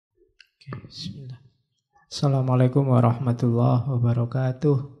Oke, bismillah. Assalamualaikum warahmatullahi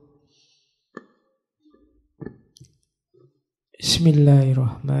wabarakatuh.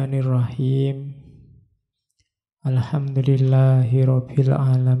 Bismillahirrahmanirrahim. Alhamdulillahirabbil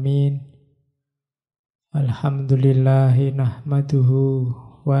alamin. Alhamdulillahi nahmaduhu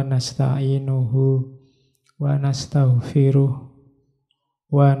wa nasta'inuhu wa nastaghfiruh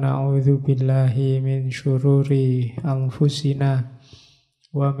wa na'udzu billahi min syururi anfusina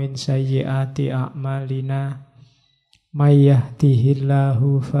wa min sayyiati a'malina may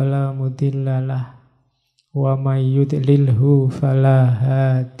yahdihillahu fala mudhillalah wa may yudlilhu fala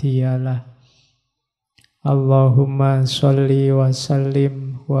hadiyalah. Allahumma sholli wa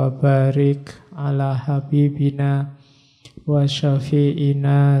sallim wa barik ala habibina wa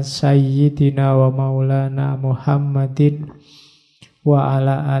syafi'ina sayyidina wa maulana Muhammadin wa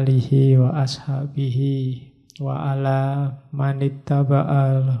ala alihi wa ashabihi wa ala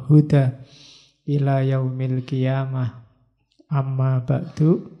manittaba'al huda ila yaumil qiyamah. Amma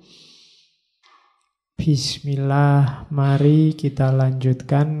ba'du. Bismillah, mari kita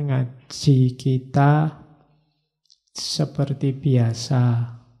lanjutkan ngaji kita seperti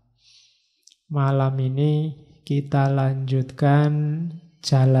biasa. Malam ini kita lanjutkan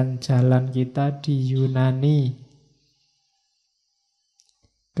jalan-jalan kita di Yunani.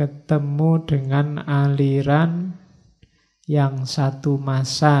 Ketemu dengan aliran yang satu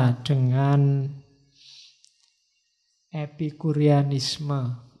masa dengan Epikurianisme.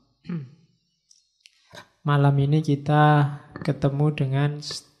 Malam ini kita ketemu dengan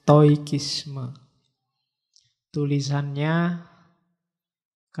Stoicisme. Tulisannya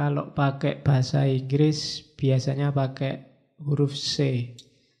kalau pakai bahasa Inggris biasanya pakai huruf C.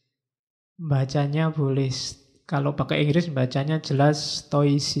 Bacanya boleh, kalau pakai Inggris bacanya jelas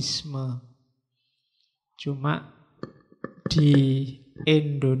Stoicisme. Cuma di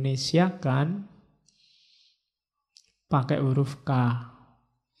Indonesia kan pakai huruf K.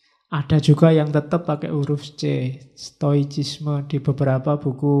 Ada juga yang tetap pakai huruf C. Stoicisme di beberapa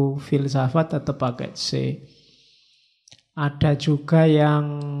buku filsafat tetap pakai C. Ada juga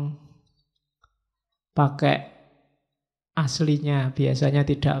yang pakai aslinya, biasanya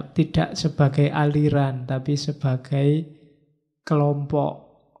tidak sebagai aliran, tapi sebagai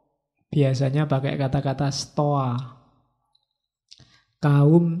kelompok. Biasanya pakai kata-kata Stoa.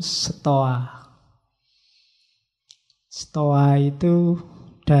 Kaum Stoa. Stoa itu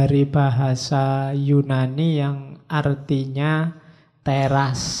dari bahasa Yunani yang artinya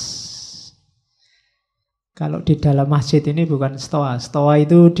teras. Kalau di dalam masjid ini bukan stoa. Stoa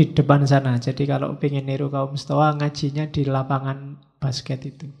itu di depan sana. Jadi kalau pengen niru kaum stoa, ngajinya di lapangan basket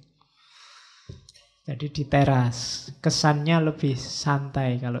itu. Jadi di teras. Kesannya lebih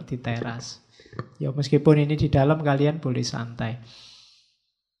santai kalau di teras. Ya meskipun ini di dalam kalian boleh santai.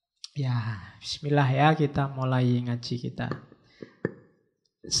 Ya, bismillah ya, kita mulai ngaji kita.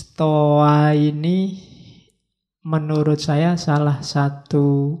 Stoa ini menurut saya salah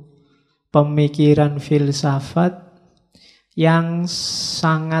satu pemikiran filsafat yang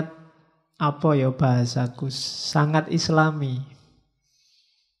sangat, sangat islami.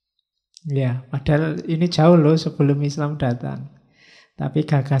 Ya, padahal ini jauh loh sebelum Islam datang. Tapi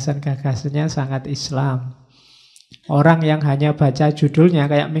gagasan-gagasannya sangat Islam. Orang yang hanya baca judulnya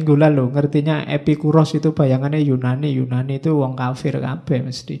kayak minggu lalu ngertinya Epikuros itu bayangannya Yunani. Yunani itu wong kafir kabeh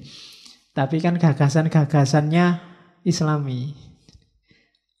mesti. Tapi kan gagasan-gagasannya Islami.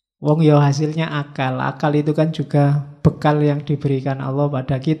 Wong yo hasilnya akal. Akal itu kan juga bekal yang diberikan Allah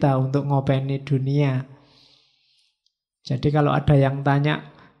pada kita untuk ngopeni dunia. Jadi kalau ada yang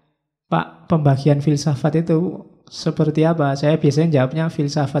tanya, Pak, pembagian filsafat itu seperti apa? Saya biasanya jawabnya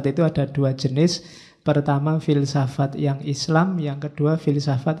filsafat itu ada dua jenis. Pertama filsafat yang Islam, yang kedua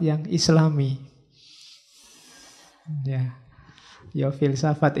filsafat yang Islami. Ya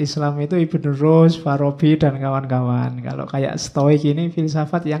filsafat Islam itu Ibn Rushd, Farabi dan kawan-kawan. Kalau kayak Stoik ini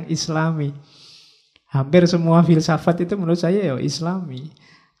filsafat yang Islami. Hampir semua filsafat itu menurut saya ya Islami.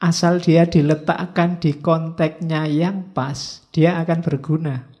 Asal dia diletakkan di konteksnya yang pas, dia akan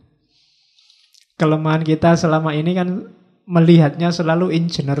berguna. Kelemahan kita selama ini kan melihatnya selalu in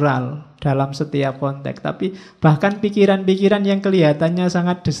general dalam setiap konteks. Tapi bahkan pikiran-pikiran yang kelihatannya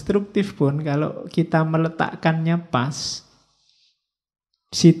sangat destruktif pun kalau kita meletakkannya pas,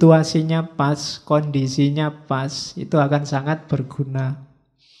 situasinya pas, kondisinya pas, itu akan sangat berguna.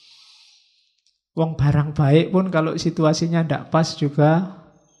 Wong barang baik pun kalau situasinya tidak pas juga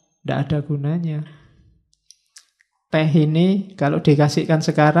tidak ada gunanya. Teh ini kalau dikasihkan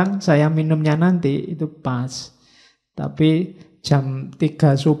sekarang, saya minumnya nanti, itu pas. Tapi jam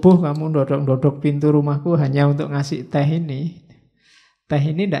 3 subuh kamu dodok-dodok pintu rumahku hanya untuk ngasih teh ini. Teh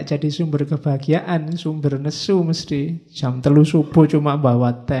ini tidak jadi sumber kebahagiaan, sumber nesu mesti. Jam 3 subuh cuma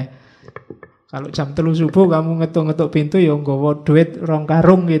bawa teh. Kalau jam 3 subuh kamu ngetuk-ngetuk pintu ya nggawa duit 2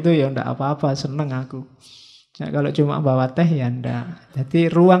 karung gitu ya ndak apa-apa, seneng aku. Nah, kalau cuma bawa teh ya ndak.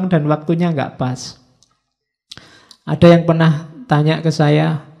 Jadi ruang dan waktunya nggak pas. Ada yang pernah tanya ke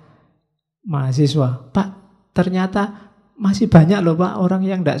saya, mahasiswa, Pak, ternyata masih banyak loh Pak orang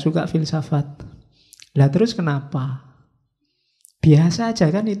yang ndak suka filsafat. Lah terus kenapa? Biasa aja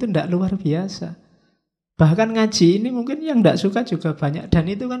kan, itu ndak luar biasa. Bahkan ngaji ini mungkin yang ndak suka juga banyak, dan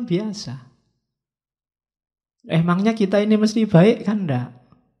itu kan biasa. Emangnya kita ini mesti baik kan enggak?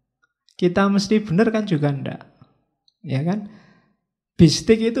 Kita mesti benar kan juga enggak? Ya kan?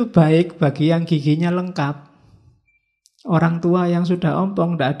 Bistik itu baik bagi yang giginya lengkap. Orang tua yang sudah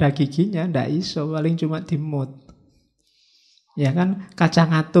ompong enggak ada giginya, enggak iso, paling cuma dimut. Ya kan?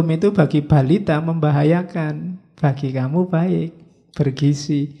 Kacang atum itu bagi balita membahayakan, bagi kamu baik,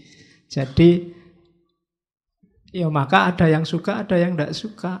 bergizi. Jadi ya maka ada yang suka, ada yang enggak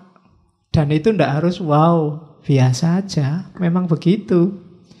suka. Dan itu enggak harus wow, biasa aja, memang begitu.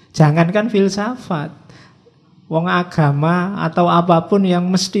 Jangankan filsafat, wong agama atau apapun yang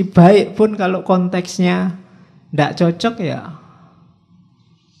mesti baik pun kalau konteksnya ndak cocok ya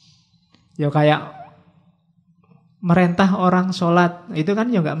kayak merintah orang sholat, itu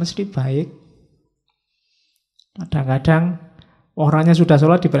kan ya nggak mesti baik. Kadang-kadang orangnya sudah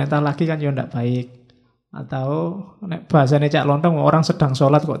sholat diperintah lagi kan ya ndak baik. Atau bahasanya Cak Lontong, orang sedang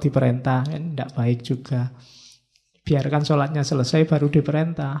sholat kok diperintah, kan ndak baik juga. Biarkan sholatnya selesai baru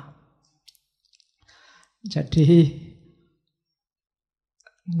diperintah. Jadi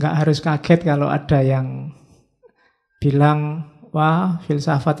nggak harus kaget kalau ada yang bilang, wah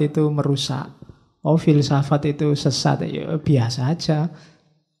filsafat itu merusak, oh filsafat itu sesat. Ya, biasa aja.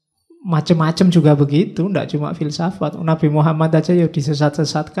 Macam-macam juga begitu, nggak cuma filsafat. Nabi Muhammad aja ya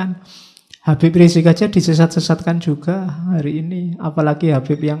disesat-sesatkan. Habib Rizik aja disesat-sesatkan juga hari ini, apalagi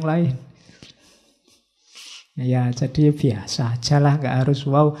Habib yang lain. Ya, jadi biasa aja lah, nggak harus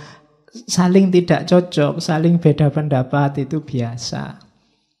wow. Saling tidak cocok, saling beda pendapat itu biasa.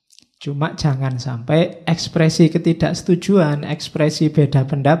 Cuma jangan sampai ekspresi ketidaksetujuan, ekspresi beda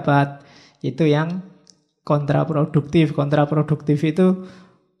pendapat itu yang kontraproduktif. Kontraproduktif itu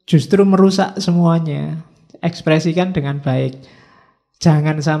justru merusak semuanya. Ekspresikan dengan baik.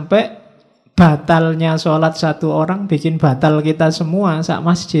 Jangan sampai batalnya sholat satu orang bikin batal kita semua sak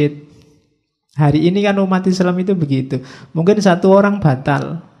masjid. Hari ini kan umat Islam itu begitu. Mungkin satu orang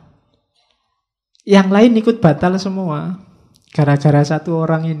batal, yang lain ikut batal semua gara-gara satu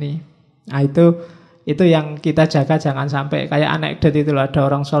orang ini. Nah itu yang kita jaga, jangan sampai kayak anekdot itu loh, ada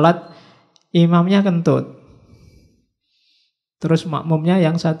orang sholat imamnya kentut, terus makmumnya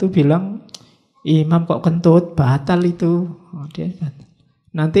yang satu bilang, imam kok kentut, batal itu. Oh, dia batal.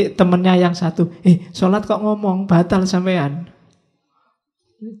 Nanti temennya yang satu, sholat kok ngomong, batal sampean.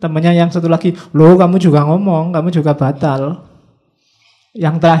 Temennya yang satu lagi, loh kamu juga ngomong, kamu juga batal.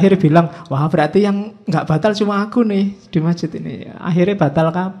 Yang terakhir bilang, wah berarti yang nggak batal cuma aku nih di masjid ini. Akhirnya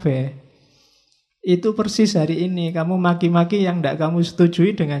batal kabeh. Itu persis hari ini, kamu maki-maki yang nggak kamu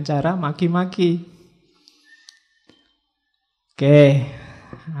setujui dengan cara maki-maki. Oke,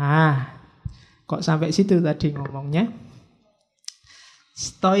 kok sampai situ tadi ngomongnya?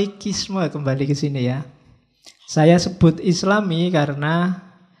 Stoikisme, kembali ke sini ya. Saya sebut Islami karena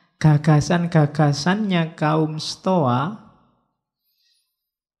gagasan-gagasannya kaum Stoa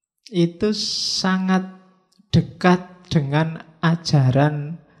itu sangat dekat dengan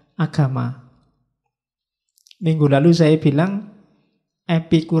ajaran agama. Minggu lalu saya bilang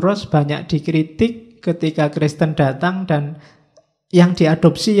Epikuros banyak dikritik ketika Kristen datang dan yang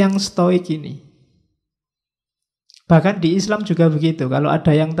diadopsi yang Stoik ini. Bahkan di Islam juga begitu. Kalau ada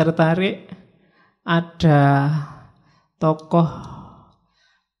yang tertarik, ada tokoh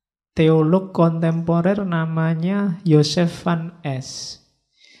teolog kontemporer namanya Joseph van Es.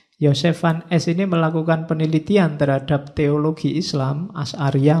 Joseph van Es ini melakukan penelitian terhadap teologi Islam,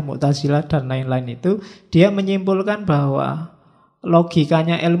 Asy'ariyah, Mu'tazilah, dan lain-lain itu. Dia menyimpulkan bahwa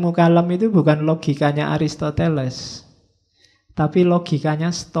logikanya ilmu kalam itu bukan logikanya Aristoteles, tapi logikanya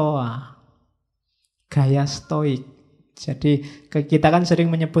Stoa, gaya Stoik. Jadi kita kan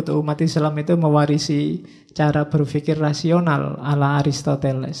sering menyebut umat Islam itu mewarisi cara berpikir rasional ala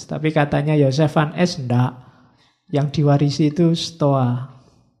Aristoteles. Tapi katanya Joseph van Es enggak. Yang diwarisi itu Stoa,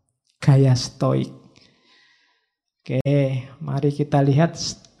 gaya Stoik. Oke, mari kita lihat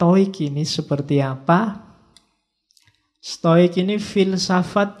Stoik ini seperti apa. Stoik ini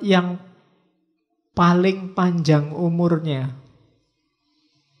filsafat yang paling panjang umurnya.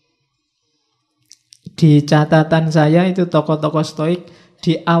 Di catatan saya itu tokoh-tokoh Stoik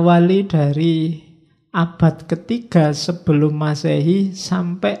diawali dari abad ketiga sebelum Masehi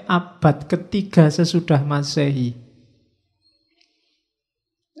sampai abad ketiga sesudah Masehi.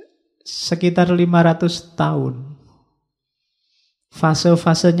 Sekitar 500 tahun.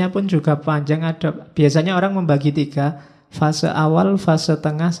 Fase-fasenya pun juga panjang. Biasanya orang membagi 3, fase awal, fase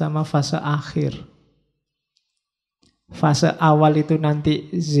tengah, sama fase akhir. Fase awal itu nanti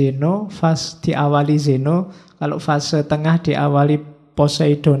Zeno, diawali Zeno. Kalau fase tengah diawali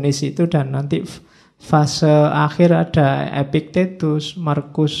Poseidonis itu, dan nanti fase akhir ada Epictetus,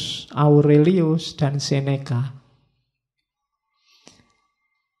 Marcus Aurelius, dan Seneca.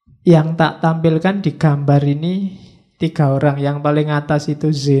 Yang tak tampilkan di gambar ini 3 orang. Yang paling atas itu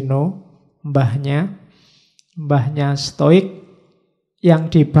Zeno, mbahnya Stoik. Yang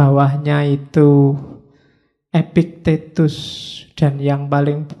di bawahnya itu Epictetus, dan yang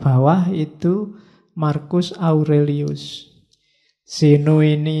paling bawah itu Marcus Aurelius. Zeno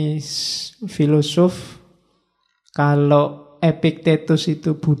ini filosof, kalau Epictetus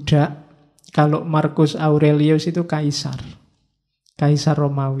itu budak, kalau Marcus Aurelius itu kaisar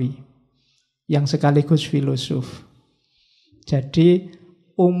Romawi, yang sekaligus filosof. Jadi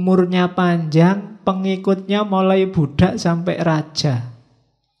umurnya panjang, pengikutnya mulai budak sampai raja.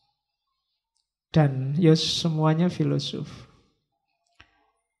 Dan semuanya filosof.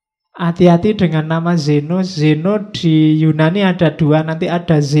 Hati-hati dengan nama Zeno. Zeno di Yunani ada 2. Nanti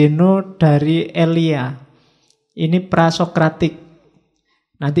ada Zeno dari Elia. Ini prasokratik.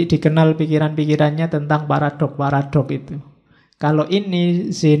 Nanti dikenal pikiran-pikirannya tentang paradok-paradok itu. Kalau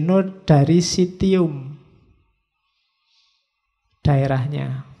ini Zeno dari Citium,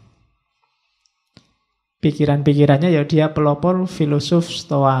 daerahnya. Pikiran-pikirannya dia pelopor filosof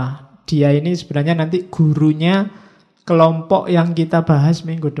Stoa. Dia ini sebenarnya nanti gurunya kelompok yang kita bahas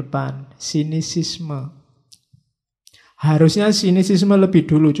minggu depan, sinisisme. Harusnya sinisisme lebih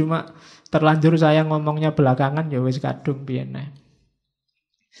dulu, cuma terlanjur saya ngomongnya belakangan, wis kadung piye neh.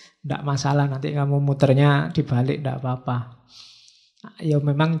 Ndak masalah, nanti kamu muternya dibalik ndak apa-apa.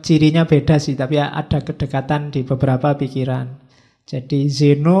 Memang cirinya beda sih, tapi ada kedekatan di beberapa pikiran. Jadi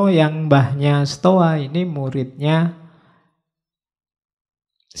Zeno yang mbahnya Stoa ini muridnya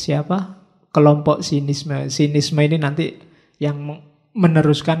siapa? Kelompok sinisme. Sinisme ini nanti yang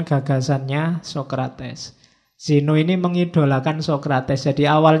meneruskan gagasannya Sokrates. Zeno ini mengidolakan Sokrates. Jadi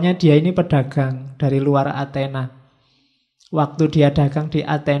awalnya dia ini pedagang dari luar Athena. Waktu dia dagang di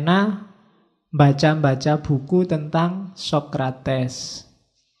Athena, baca-baca buku tentang Sokrates.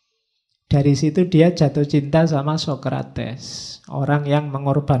 Dari situ dia jatuh cinta sama Sokrates, orang yang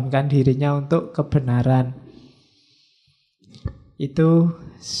mengorbankan dirinya untuk kebenaran. Itu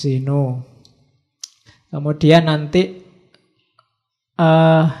Zeno. Kemudian nanti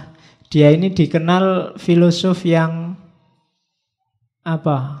dia ini dikenal filosof yang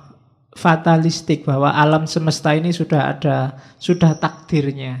fatalistik, bahwa alam semesta ini sudah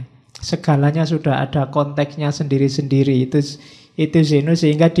takdirnya, segalanya sudah ada konteksnya sendiri-sendiri. Itu Zeno,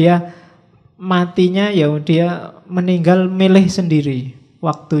 sehingga dia matinya dia meninggal milih sendiri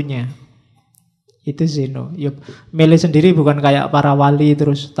waktunya. Itu Zeno. Milih sendiri, bukan kayak para wali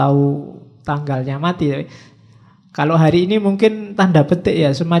terus tahu tanggalnya mati. Kalau hari ini mungkin tanda petik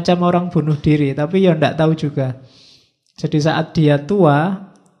semacam orang bunuh diri, tapi enggak tahu juga. Jadi saat dia tua,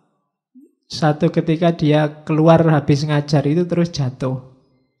 satu ketika dia keluar habis ngajar itu terus jatuh.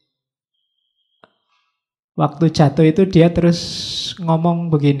 Waktu jatuh itu dia terus ngomong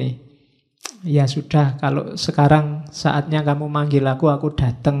begini, ya sudah, kalau sekarang saatnya kamu manggil aku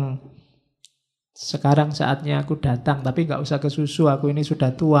datang. Sekarang saatnya aku datang, tapi gak usah kesusu, aku ini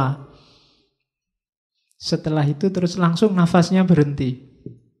sudah tua. Setelah itu terus langsung nafasnya berhenti.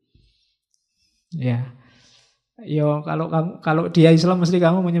 Kalau dia Islam mesti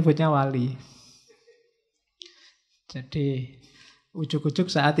kamu menyebutnya wali. Jadi ujuk-ujuk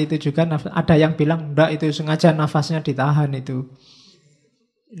saat itu juga ada yang bilang enggak, itu sengaja nafasnya ditahan itu.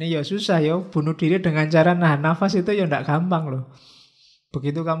 Ini susah bunuh diri dengan cara nahan nafas itu enggak gampang loh.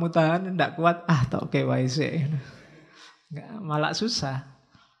 Begitu kamu tahan enggak kuat, tak oke wae sih. Malah susah.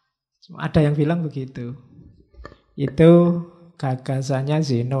 Ada yang bilang begitu. Itu gagasannya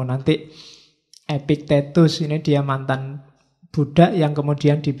Zeno. Nanti Epictetus ini dia mantan budak yang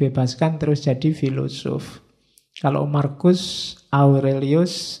kemudian dibebaskan terus jadi filosof. Kalau Marcus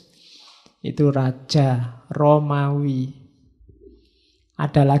Aurelius itu raja Romawi.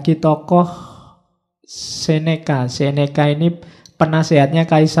 Ada lagi tokoh Seneca. Seneca ini penasehatnya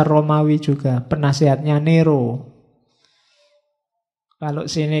Kaisar Romawi juga, penasehatnya Nero. Kalau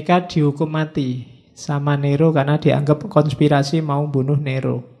Seneca dihukum mati sama Nero karena dianggap konspirasi mau bunuh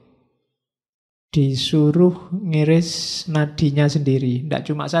Nero. disuruh ngiris nadinya sendiri. Tidak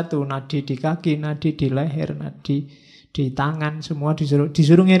cuma satu, nadi di kaki, nadi di leher, nadi di tangan, semua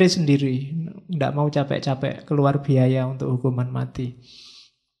disuruh ngiris sendiri. Tidak mau capek-capek keluar biaya untuk hukuman mati.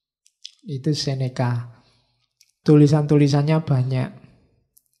 Itu Seneca. Tulisan-tulisannya banyak.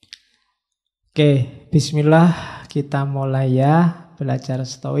 Oke, bismillah, kita mulai ya belajar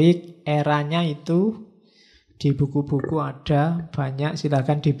Stoik. Eranya itu di buku-buku ada banyak,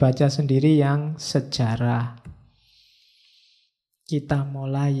 silakan dibaca sendiri yang sejarah. Kita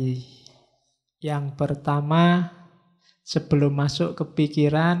mulai. Yang pertama, sebelum masuk ke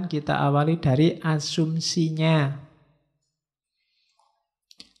pikiran, kita awali dari asumsinya.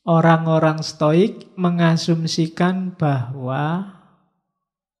 Orang-orang Stoik mengasumsikan bahwa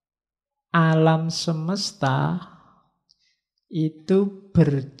alam semesta itu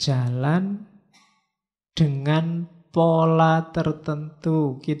berjalan dengan pola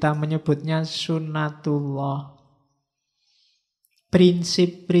tertentu. Kita menyebutnya sunnatullah.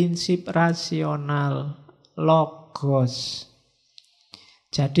 Prinsip-prinsip rasional, logos.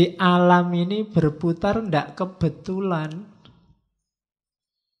 Jadi alam ini berputar tidak kebetulan.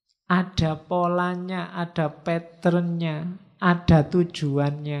 Ada polanya, ada patternnya, ada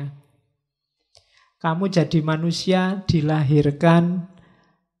tujuannya. Kamu jadi manusia, dilahirkan,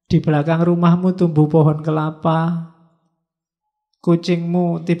 di belakang rumahmu tumbuh pohon kelapa,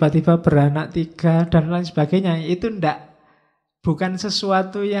 kucingmu tiba-tiba beranak 3, dan lain sebagainya. Itu bukan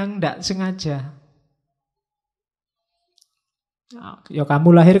sesuatu yang tidak sengaja. Ya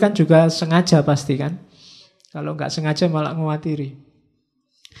kamu lahir kan juga sengaja pasti kan. Kalau nggak sengaja malah ngewatiri.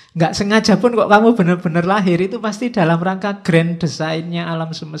 Nggak sengaja pun kok kamu benar-benar lahir, itu pasti dalam rangka grand desainnya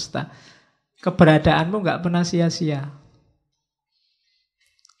alam semesta. Keberadaanmu nggak pernah sia-sia.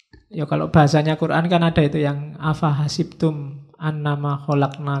 Ya kalau bahasanya Quran kan ada itu yang afa hasibtum annama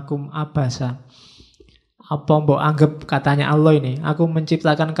khalaqnakum abasa. Apa mbok anggap katanya Allah ini, aku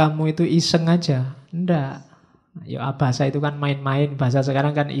menciptakan kamu itu iseng aja? Enggak. Ya abasa itu kan main-main, bahasa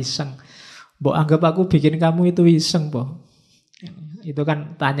sekarang kan iseng. Mbok anggap aku bikin kamu itu iseng, Mbok. Itu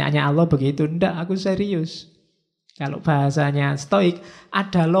kan tanyanya Allah begitu. Enggak, aku serius. Kalau bahasanya Stoik,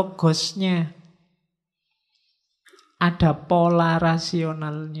 ada logosnya. Ada pola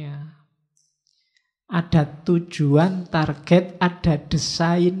rasionalnya. Ada tujuan, target, ada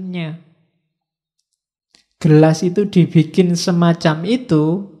desainnya. Gelas itu dibikin semacam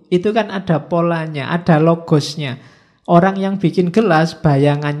itu kan ada polanya, ada logosnya. Orang yang bikin gelas,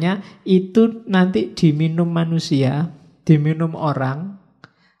 bayangannya itu nanti diminum manusia, diminum orang.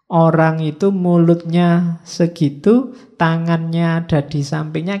 Orang itu mulutnya segitu, tangannya ada di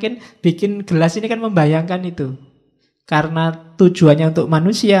sampingnya, kan bikin gelas ini kan membayangkan itu. Karena tujuannya untuk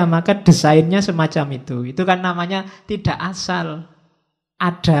manusia, maka desainnya semacam itu. Itu kan namanya tidak asal.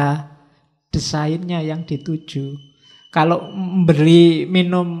 Ada desainnya yang dituju. Kalau memberi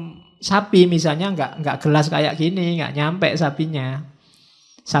minum sapi misalnya, nggak gelas kayak gini, nggak nyampe sapinya.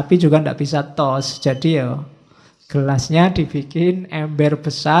 Sapi juga nggak bisa tos. Jadi ya gelasnya dibikin ember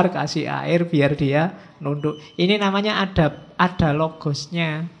besar, kasih air biar dia nunduk. Ini namanya ada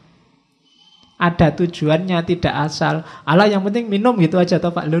logosnya. Ada tujuannya, tidak asal. Alah yang penting minum gitu aja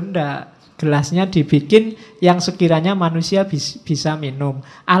toh Pak Lunda. Gelasnya dibikin yang sekiranya manusia bisa minum.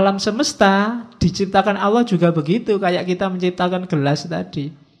 Alam semesta diciptakan Allah juga begitu, kayak kita menciptakan gelas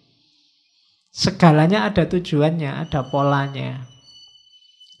tadi. Segalanya ada tujuannya, ada polanya.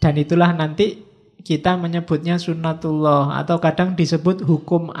 Dan itulah nanti kita menyebutnya sunnatullah, atau kadang disebut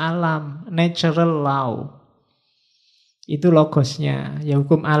hukum alam, natural law. Itu logosnya. Ya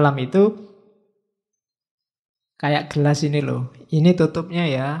hukum alam itu kayak gelas ini loh. Ini tutupnya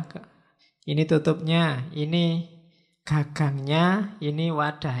ya. Ini tutupnya, ini gagangnya, ini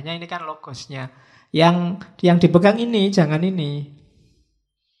wadahnya, ini kan logosnya. Yang dipegang ini, jangan ini.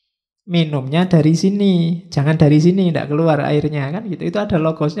 Minumnya dari sini, jangan dari sini, tidak keluar airnya kan gitu. Itu ada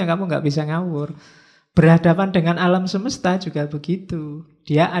logosnya, kamu nggak bisa ngawur. Berhadapan dengan alam semesta juga begitu.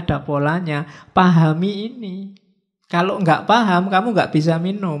 Dia ada polanya. Pahami ini. Kalau nggak paham, kamu nggak bisa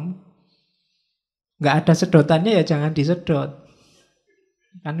minum. Nggak ada sedotannya ya jangan disedot.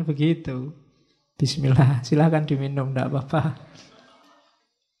 Kan begitu. Bismillah, silakan diminum, enggak apa-apa.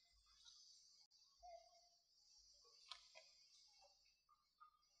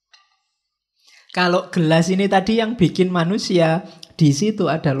 Kalau gelas ini tadi yang bikin manusia, di situ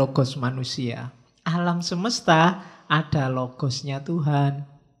ada logos manusia. Alam semesta ada logosnya Tuhan.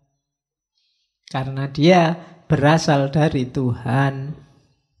 Karena dia berasal dari Tuhan.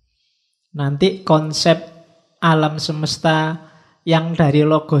 Nanti konsep alam semesta yang dari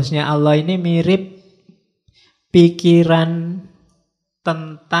logosnya Allah ini mirip pikiran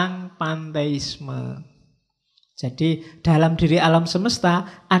tentang panteisme. Jadi dalam diri alam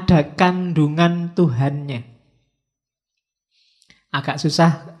semesta ada kandungan Tuhannya. Agak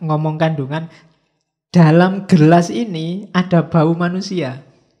susah ngomong kandungan. Dalam gelas ini ada bau manusia.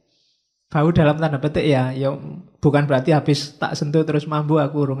 Bau dalam tanda petik ya, bukan berarti habis tak sentuh terus mambu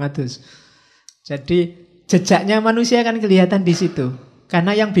aku urung adus. Jadi jejaknya manusia kan kelihatan di situ.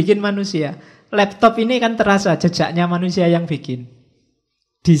 Karena yang bikin manusia. Laptop ini kan terasa jejaknya manusia yang bikin.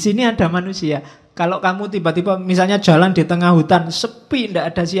 Di sini ada manusia. Kalau kamu tiba-tiba misalnya jalan di tengah hutan, sepi,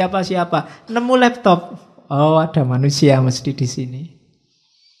 tidak ada siapa-siapa, nemu laptop, oh ada manusia mesti di sini.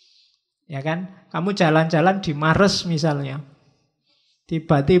 Ya kan? Kamu jalan-jalan di Mares misalnya,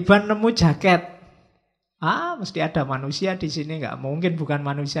 tiba-tiba nemu jaket, mesti ada manusia di sini, nggak mungkin bukan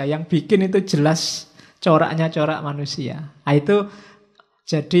manusia. Yang bikin itu jelas coraknya corak manusia. Itu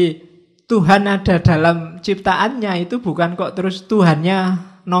jadi Tuhan ada dalam ciptaannya itu bukan kok terus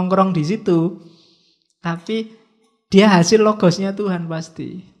Tuhannya nongkrong di situ, tapi dia hasil logosnya Tuhan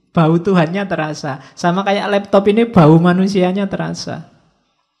pasti. Bau Tuhannya terasa. Sama kayak laptop ini bau manusianya terasa.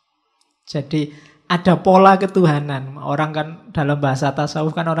 Jadi ada pola ketuhanan. Orang kan dalam bahasa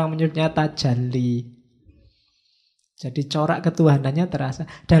tasawuf kan orang menyebutnya tajalli. Jadi corak ketuhanannya terasa.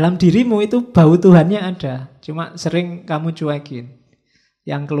 Dalam dirimu itu bau Tuhannya ada. Cuma sering kamu cuekin.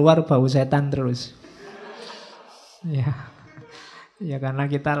 Yang keluar bau setan terus. Ya. Ya karena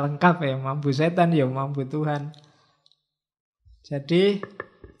kita lengkap ya. Mampu setan ya mampu Tuhan. Jadi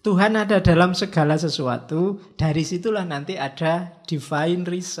Tuhan ada dalam segala sesuatu. Dari situlah nanti ada divine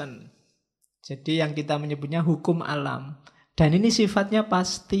reason. Jadi yang kita menyebutnya hukum alam. Dan ini sifatnya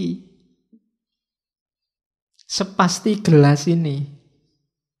pasti. Sepasti gelas ini.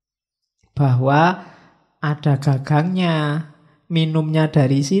 Bahwa ada gagangnya, minumnya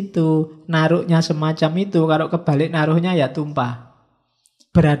dari situ, naruhnya semacam itu. Kalau kebalik naruhnya ya tumpah.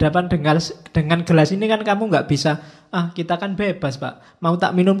 Berhadapan dengan gelas ini kan kamu nggak bisa, kita kan bebas Pak. Mau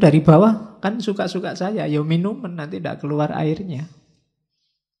tak minum dari bawah, kan suka-suka saya. Ya minum, nanti tidak keluar airnya.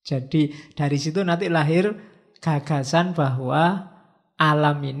 Jadi dari situ nanti lahir gagasan bahwa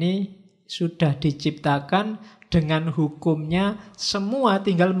alam ini sudah diciptakan dengan hukumnya, semua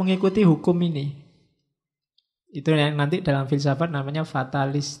tinggal mengikuti hukum ini. Itu yang nanti dalam filsafat namanya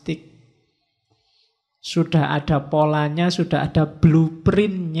fatalistik. Sudah ada polanya, sudah ada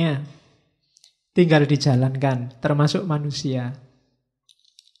blueprintnya. Tinggal dijalankan, termasuk manusia.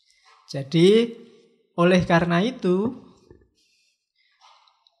 Jadi oleh karena itu,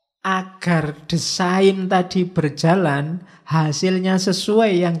 agar desain tadi berjalan, hasilnya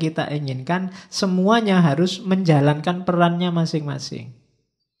sesuai yang kita inginkan, semuanya harus menjalankan perannya masing-masing.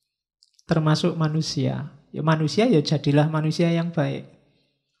 Termasuk manusia. Ya manusia ya jadilah manusia yang baik.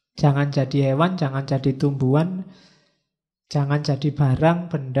 Jangan jadi hewan, jangan jadi tumbuhan, jangan jadi barang,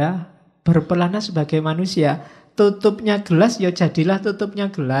 benda. Berpelana sebagai manusia. Tutupnya gelas ya jadilah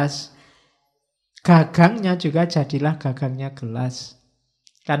tutupnya gelas. Gagangnya juga jadilah gagangnya gelas.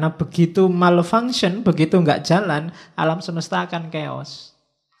 Karena begitu malfunction, begitu nggak jalan, alam semesta akan chaos.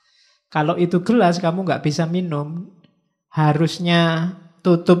 Kalau itu gelas, kamu nggak bisa minum. Harusnya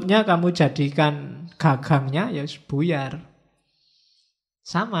tutupnya kamu jadikan gagangnya, ya buyar.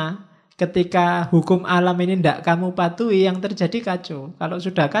 Sama, ketika hukum alam ini tidak kamu patuhi, yang terjadi kacau. Kalau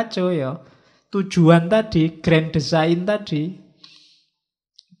sudah kacau, ya tujuan tadi, grand design tadi,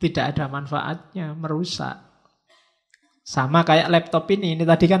 tidak ada manfaatnya, merusak. Sama kayak laptop ini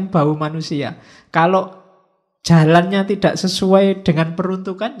tadi kan bau manusia. Kalau jalannya tidak sesuai dengan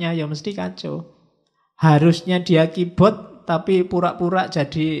peruntukannya, ya mesti kacau. Harusnya dia keyboard, tapi pura-pura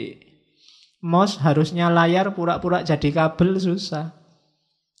jadi mouse. Harusnya layar, pura-pura jadi kabel, susah.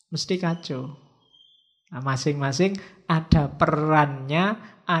 Mesti kacau. Nah, masing-masing ada perannya,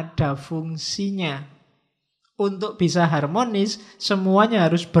 ada fungsinya. Untuk bisa harmonis, semuanya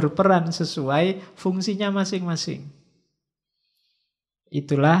harus berperan sesuai fungsinya masing-masing.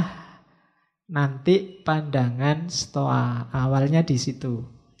 Itulah nanti pandangan Stoa. Awalnya di situ.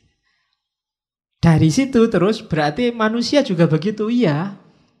 Dari situ terus berarti manusia juga begitu. Iya,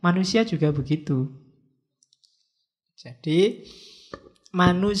 manusia juga begitu. Jadi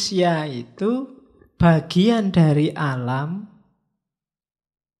manusia itu bagian dari alam.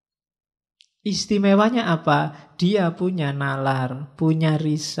 Istimewanya apa? Dia punya nalar, punya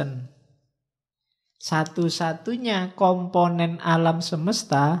reason. Satu-satunya komponen alam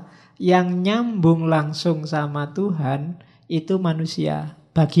semesta yang nyambung langsung sama Tuhan itu manusia.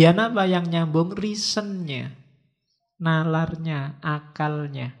 Bagian apa yang nyambung? Reasonnya, nalarnya,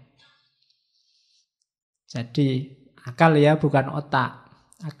 akalnya. Jadi akal ya, bukan otak.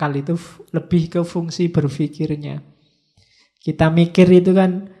 Akal itu lebih ke fungsi berpikirnya. Kita mikir itu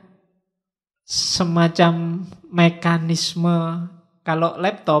kan semacam mekanisme. Kalau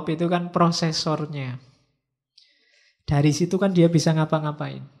laptop itu kan prosesornya. Dari situ kan dia bisa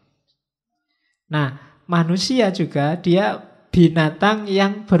ngapa-ngapain. Nah, manusia juga dia binatang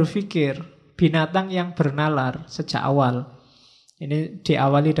yang berpikir, binatang yang bernalar sejak awal. Ini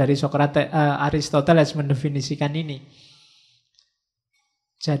diawali dari Sokrates, Aristoteles mendefinisikan ini.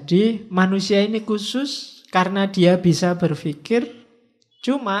 Jadi manusia ini khusus karena dia bisa berpikir,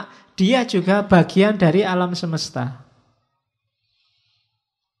 cuma dia juga bagian dari alam semesta.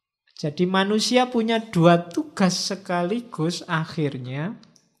 Jadi manusia punya dua tugas sekaligus akhirnya.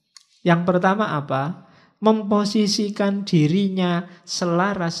 Yang pertama apa? Memposisikan dirinya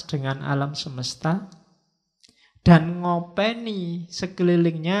selaras dengan alam semesta dan ngopeni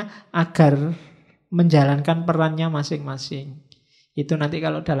sekelilingnya agar menjalankan perannya masing-masing. Itu nanti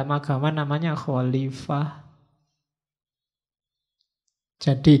kalau dalam agama namanya khalifah.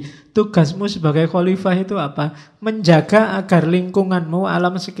 Jadi tugasmu sebagai khalifah itu apa? Menjaga agar lingkunganmu,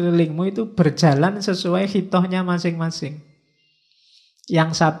 alam sekelilingmu itu berjalan sesuai hitohnya masing-masing.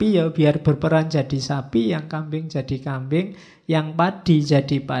 Yang sapi ya biar berperan jadi sapi, yang kambing jadi kambing, yang padi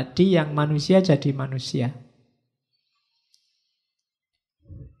jadi padi, yang manusia jadi manusia.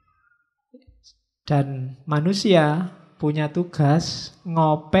 Dan manusia punya tugas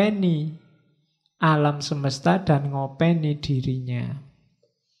ngopeni alam semesta dan ngopeni dirinya.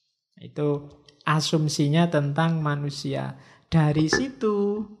 Itu asumsinya tentang manusia. Dari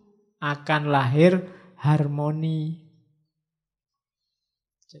situ akan lahir harmoni.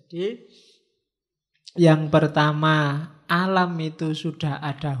 Jadi yang pertama, alam itu sudah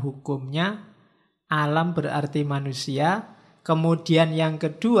ada hukumnya. Alam berarti manusia. Kemudian yang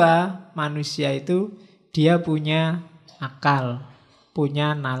kedua, manusia itu dia punya akal,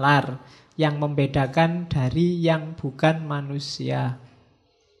 punya nalar yang membedakan dari yang bukan manusia.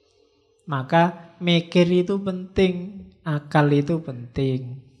 Maka mikir itu penting, akal itu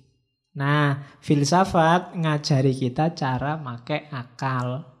penting. Nah, filsafat ngajari kita cara pakai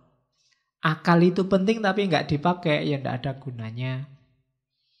akal. Akal itu penting tapi nggak dipakai, ya nggak ada gunanya.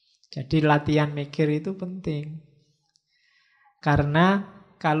 Jadi latihan mikir itu penting. Karena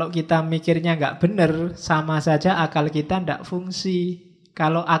kalau kita mikirnya nggak benar, sama saja akal kita nggak fungsi.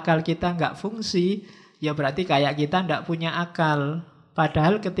 Kalau akal kita nggak fungsi, ya berarti kayak kita nggak punya akal.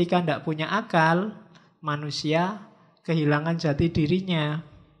 Padahal ketika tidak punya akal, manusia kehilangan jati dirinya.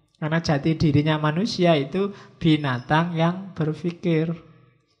 Karena jati dirinya manusia itu binatang yang berpikir.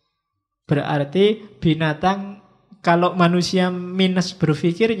 Berarti binatang, kalau manusia minus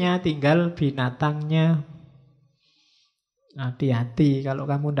berpikirnya, tinggal binatangnya. Hati-hati, kalau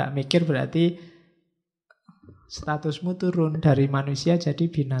kamu tidak mikir berarti statusmu turun dari manusia jadi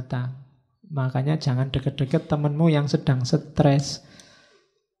binatang. Makanya jangan deket-deket temenmu yang sedang stres.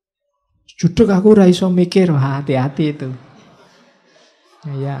 Judek aku ora iso mikir, wah hati-hati itu.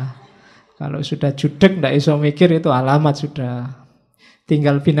 Ya, kalau sudah judek ndak iso mikir itu alamat sudah.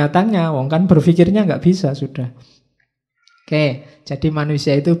 Tinggal binatangnya, wong kan berpikirnya nggak bisa sudah. Oke, jadi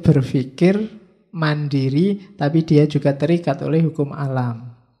manusia itu berpikir mandiri, tapi dia juga terikat oleh hukum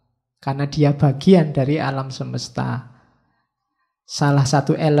alam. Karena dia bagian dari alam semesta. Salah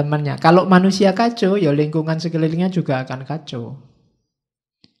satu elemennya. Kalau manusia kacau, ya lingkungan sekelilingnya juga akan kacau.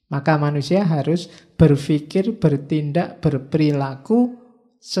 Maka manusia harus berpikir, bertindak, berperilaku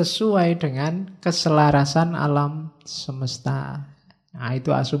sesuai dengan keselarasan alam semesta. Nah,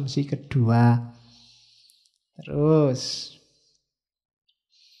 itu asumsi kedua. Terus.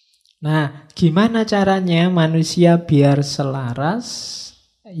 Nah, gimana caranya manusia biar selaras?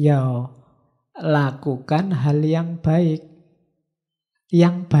 Ya, lakukan hal yang baik.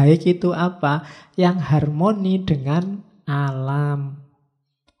 Yang baik itu apa? Yang harmoni dengan alam.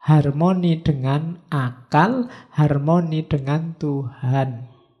 Harmoni dengan akal, harmoni dengan Tuhan.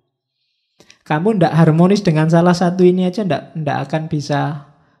 Kamu tidak harmonis dengan salah satu ini aja, tidak akan bisa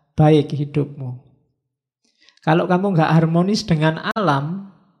baik hidupmu. Kalau kamu nggak harmonis dengan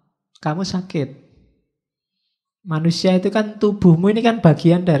alam, kamu sakit. Manusia itu kan tubuhmu ini kan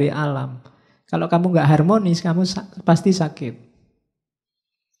bagian dari alam. Kalau kamu nggak harmonis, kamu pasti sakit.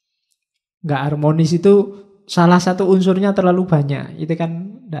 Nggak harmonis itu salah satu unsurnya terlalu banyak. Itu kan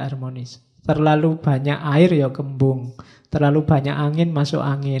tidak harmonis. Terlalu banyak air ya kembung. Terlalu banyak angin masuk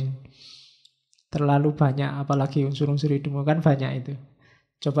angin. Terlalu banyak apalagi unsur-unsur hidupmu kan banyak itu.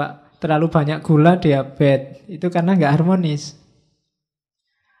 Coba terlalu banyak gula diabetes. Itu karena nggak harmonis.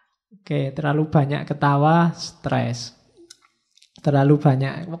 Oke, terlalu banyak ketawa stres. Terlalu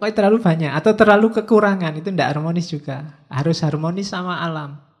banyak, pokoknya terlalu banyak. Atau terlalu kekurangan, itu tidak harmonis juga. Harus harmonis sama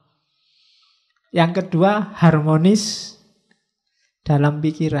alam. Yang kedua, harmonis dalam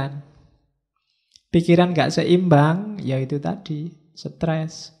pikiran. Pikiran nggak seimbang, ya itu tadi,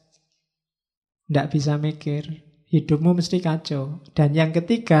 stres. Nggak bisa mikir. Hidupmu mesti kacau. Dan yang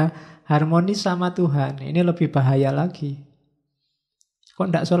ketiga, harmonis sama Tuhan. Ini lebih bahaya lagi. Kok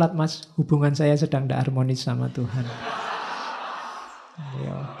nggak sholat mas? Hubungan saya sedang nggak harmonis sama Tuhan.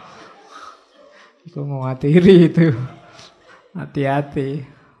 Ya. Aku mewatiri itu. Hati-hati.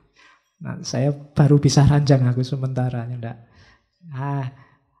 Nah, saya baru bisa ranjang aku sementara. Enggak.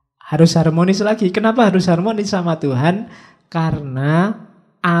 Harus harmonis lagi. Kenapa harus harmonis sama Tuhan? Karena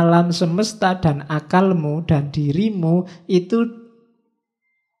alam semesta dan akalmu dan dirimu itu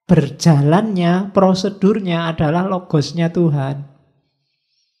berjalannya, prosedurnya adalah logosnya Tuhan.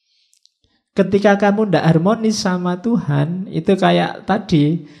 Ketika kamu tidak harmonis sama Tuhan, itu kayak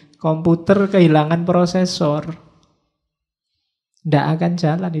tadi, komputer kehilangan prosesor. Tidak akan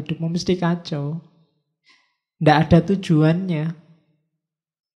jalan, hidupmu mesti kacau. Tidak ada tujuannya.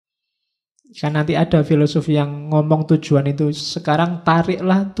 Kan nanti ada filosofi yang ngomong tujuan itu. Sekarang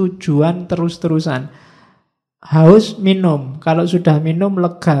tariklah tujuan terus-terusan. Haus, minum. Kalau sudah minum,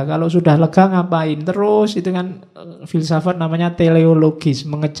 lega. Kalau sudah lega, ngapain? Terus, itu kan filsafat namanya teleologis,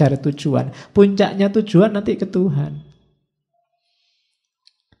 mengejar tujuan. Puncaknya tujuan nanti ke Tuhan.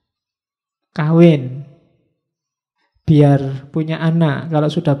 Kawin. Biar punya anak. Kalau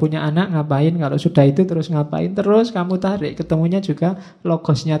sudah punya anak, ngapain? Kalau sudah itu terus ngapain? Terus kamu tarik. Ketemunya juga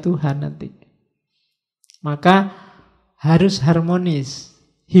logosnya Tuhan nanti. Maka harus harmonis.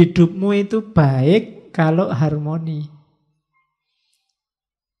 Hidupmu itu baik kalau harmoni.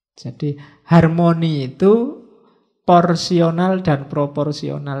 Jadi harmoni itu porsional dan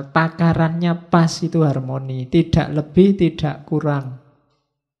proporsional. Takarannya pas itu harmoni. Tidak lebih, tidak kurang.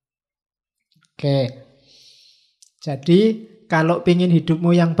 Oke. Jadi kalau ingin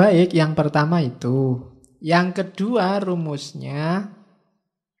hidupmu yang baik, yang pertama itu. Yang kedua rumusnya,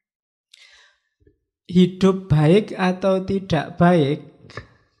 hidup baik atau tidak baik.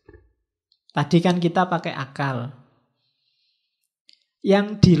 Tadi kan kita pakai akal. Yang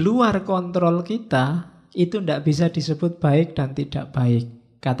di luar kontrol kita, itu tidak bisa disebut baik dan tidak baik.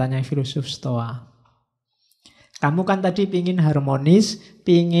 Katanya filosof Stoa. Kamu kan tadi pingin harmonis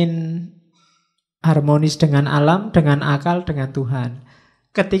dengan alam, dengan akal, dengan Tuhan.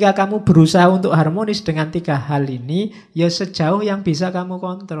 Ketika kamu berusaha untuk harmonis dengan tiga hal ini, ya sejauh yang bisa kamu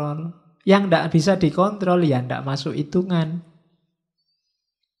kontrol. Yang tidak bisa dikontrol, ya tidak masuk hitungan.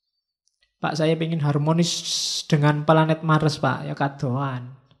 Pak, saya ingin harmonis dengan planet Mars, Pak. Ya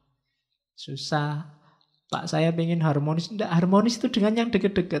kadoan. Susah. Pak, saya ingin harmonis. Tidak, harmonis itu dengan yang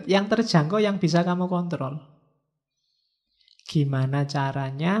dekat-dekat. Yang terjangkau, yang bisa kamu kontrol. Gimana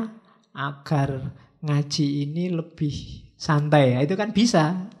caranya agar ngaji ini lebih santai? Itu kan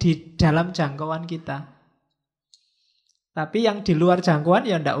bisa di dalam jangkauan kita. Tapi yang di luar jangkauan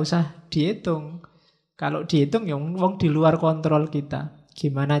ya tidak usah dihitung. Kalau dihitung ya wong di luar kontrol kita.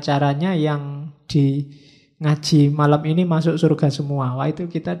 Gimana caranya yang di ngaji malam ini masuk surga semua? Wah,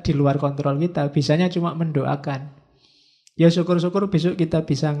 itu kita di luar kontrol kita. Bisanya cuma mendoakan. Ya syukur-syukur besok kita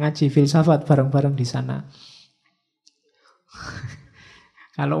bisa ngaji filsafat bareng-bareng di sana.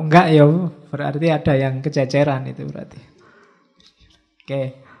 Kalau enggak ya berarti ada yang kececeran itu berarti. Oke.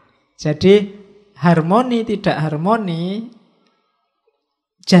 Jadi harmoni tidak harmoni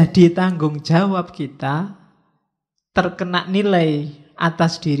jadi tanggung jawab kita, terkena nilai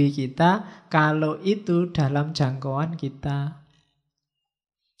atas diri kita kalau itu dalam jangkauan kita.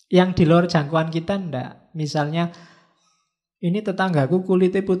 Yang di luar jangkauan kita enggak. Misalnya ini tetanggaku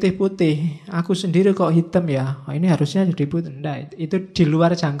kulitnya putih-putih, aku sendiri kok hitam ya, ini harusnya jadi putih. Enggak, itu di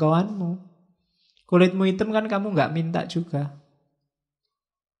luar jangkauanmu. Kulitmu hitam kan kamu enggak minta juga.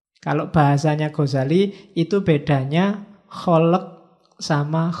 Kalau bahasanya Ghazali, itu bedanya kholq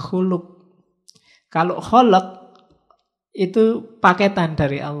sama khuluq. Kalau kholq itu paketan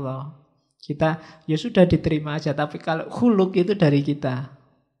dari Allah. Kita ya sudah diterima aja. Tapi kalau khuluq itu dari kita.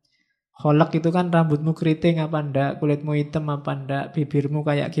 Kholq itu kan rambutmu keriting apa enggak, kulitmu hitam apa enggak, bibirmu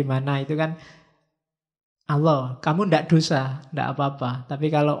kayak gimana, itu kan Allah. Kamu enggak dosa, enggak apa-apa.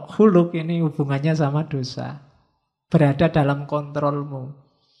 Tapi kalau khuluq ini hubungannya sama dosa. Berada dalam kontrolmu.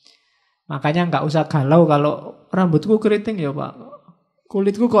 Makanya nggak usah galau kalau rambutku keriting ya Pak,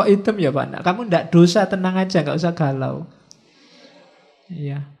 kulitku kok hitam ya Pak. Nah, kamu nggak dosa, tenang aja, nggak usah galau.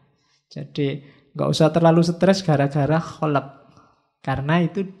 Iya, jadi nggak usah terlalu stres gara-gara kholq, karena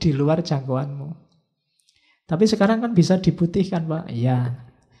itu di luar jangkauanmu. Tapi sekarang kan bisa diputihkan Pak. Iya,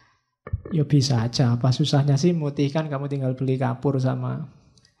 ya bisa aja. Apa susahnya sih mutihkan? Kamu tinggal beli kapur sama.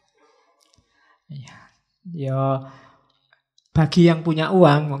 Iya, ya. Bagi yang punya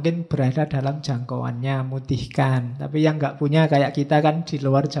uang mungkin berada dalam jangkauannya, mutihkan. Tapi yang nggak punya kayak kita kan di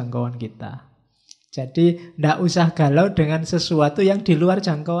luar jangkauan kita. Jadi ndak usah galau dengan sesuatu yang di luar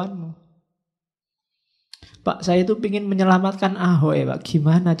jangkauanmu. Pak, saya itu ingin menyelamatkan Ahok ya Pak.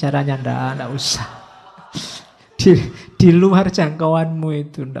 Gimana caranya? Ndak usah. Di luar jangkauanmu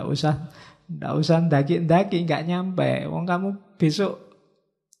itu ndak usah ndaki-ndaki, nggak nyampe. Wong kamu besok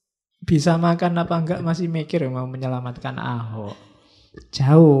bisa makan apa enggak masih mikir mau menyelamatkan Ahok.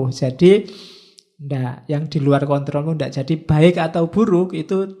 Jauh. Jadi ndak, yang di luar kontrolmu ndak. Jadi baik atau buruk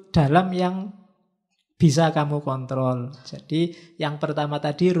itu dalam yang bisa kamu kontrol. Jadi yang pertama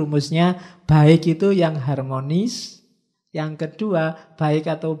tadi rumusnya baik itu yang harmonis. Yang kedua baik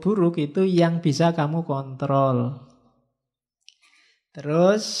atau buruk itu yang bisa kamu kontrol.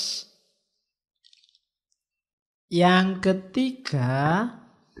 Terus yang ketiga,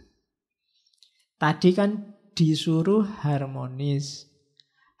 tadi kan disuruh harmonis.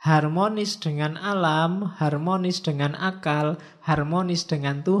 Harmonis dengan alam, harmonis dengan akal, harmonis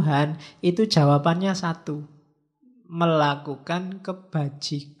dengan Tuhan, itu jawabannya satu. Melakukan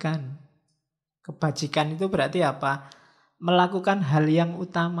kebajikan. Kebajikan itu berarti apa? Melakukan hal yang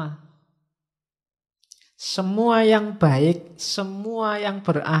utama. Semua yang baik, semua yang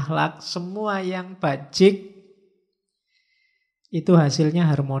berakhlak, semua yang bajik, itu hasilnya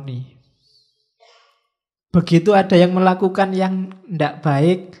harmoni. Begitu ada yang melakukan yang tidak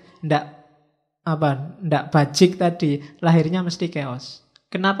baik, tidak bajik tadi, lahirnya mesti chaos.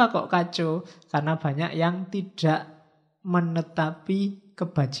 Kenapa kok kacau? Karena banyak yang tidak menetapi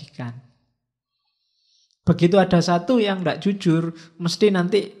kebajikan. Begitu ada satu yang tidak jujur, mesti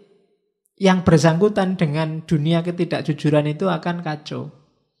nanti yang bersangkutan dengan dunia ketidakjujuran itu akan kacau.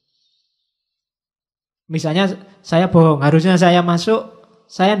 Misalnya saya bohong, harusnya saya masuk,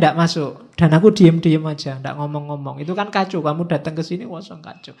 saya tidak masuk, dan aku diem-diem aja, tidak ngomong-ngomong. Itu kan kacau, kamu datang ke sini, kosong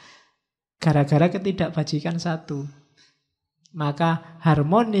kacau. Gara-gara ketidakbajikan satu. Maka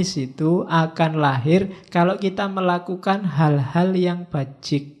harmonis itu akan lahir kalau kita melakukan hal-hal yang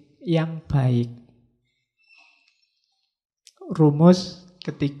bajik, yang baik. Rumus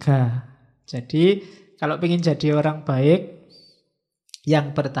ketiga. Jadi kalau ingin jadi orang baik,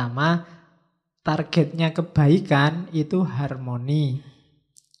 yang pertama targetnya kebaikan itu harmoni.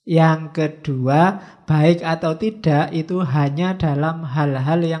 Yang kedua, baik atau tidak itu hanya dalam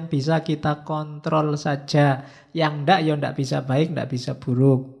hal-hal yang bisa kita kontrol saja. Yang enggak, ya enggak bisa baik, enggak bisa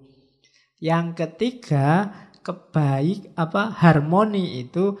buruk. Yang ketiga, harmoni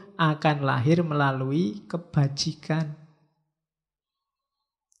itu akan lahir melalui kebajikan.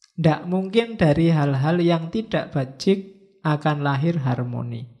 Enggak mungkin dari hal-hal yang tidak bajik akan lahir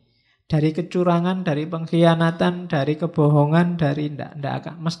harmoni. Dari kecurangan, dari pengkhianatan, dari kebohongan, dari ndak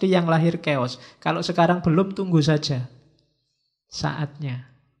akan. Mesti yang lahir chaos. Kalau sekarang belum, tunggu saja saatnya.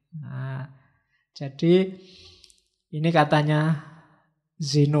 Nah, jadi ini katanya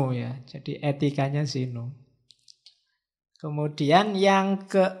Zeno ya. Jadi etikanya Zeno. Kemudian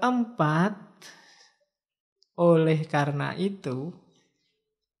yang keempat, oleh karena itu,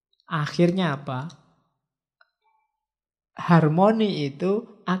 akhirnya apa? Harmoni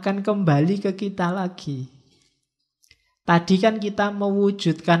itu akan kembali ke kita lagi. Tadi kan kita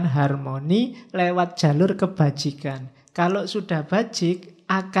mewujudkan harmoni lewat jalur kebajikan. Kalau sudah bajik,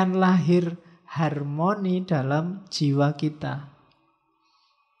 akan lahir harmoni dalam jiwa kita.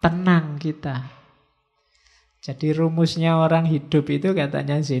 Tenang kita. Jadi rumusnya orang hidup itu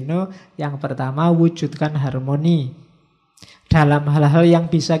katanya Zeno, yang pertama wujudkan harmoni dalam hal-hal yang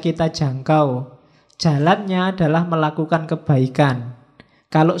bisa kita jangkau. Jalannya adalah melakukan kebaikan.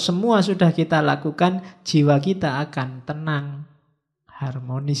 Kalau semua sudah kita lakukan, jiwa kita akan tenang,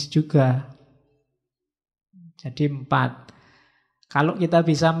 harmonis juga. Jadi 4. Kalau kita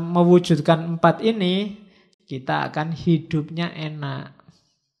bisa mewujudkan 4 ini, kita akan hidupnya enak.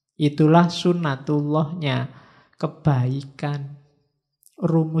 Itulah sunnatullahnya, kebaikan.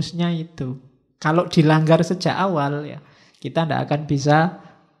 Rumusnya itu. Kalau dilanggar sejak awal, ya kita tidak akan bisa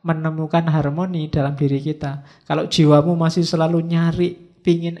menemukan harmoni dalam diri kita. Kalau jiwamu masih selalu nyari,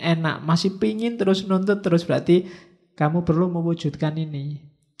 pingin enak, masih pingin terus nuntut terus, berarti kamu perlu mewujudkan ini.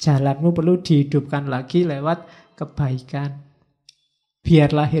 Jalanmu perlu dihidupkan lagi lewat kebaikan.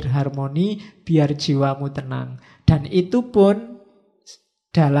 Biar lahir harmoni, biar jiwamu tenang. Dan itu pun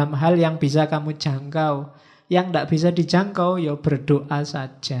dalam hal yang bisa kamu jangkau. Yang tidak bisa dijangkau, ya berdoa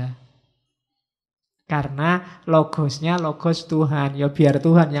saja. Karena logosnya logos Tuhan. Ya biar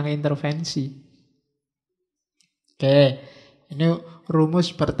Tuhan yang intervensi. Oke, ini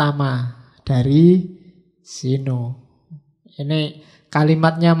rumus pertama dari Zeno. Ini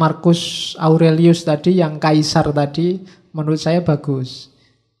kalimatnya Marcus Aurelius tadi, yang kaisar tadi, menurut saya bagus.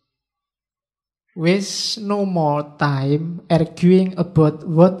 Waste no more time arguing about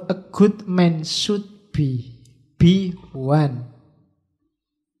what a good man should be. Be one.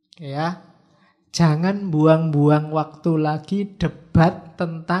 Ya, jangan buang-buang waktu lagi debat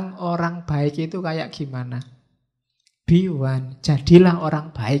tentang orang baik itu kayak gimana. Be one, jadilah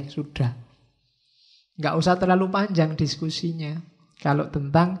orang baik sudah. Nggak usah terlalu panjang diskusinya. Kalau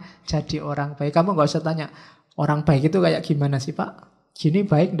tentang jadi orang baik, kamu nggak usah tanya, orang baik itu kayak gimana sih Pak? Gini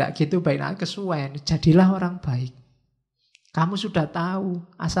baik enggak, gitu baik enggak, kesuwen. Jadilah orang baik. Kamu sudah tahu,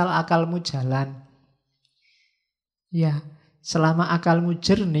 asal akalmu jalan. Ya, selama akalmu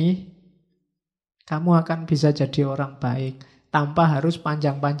jernih, kamu akan bisa jadi orang baik. Tanpa harus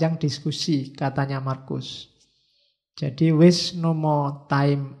panjang-panjang diskusi, katanya Markus. Jadi, waste no more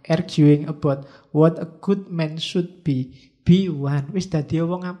time arguing about what a good man should be. Be one. Wis dadi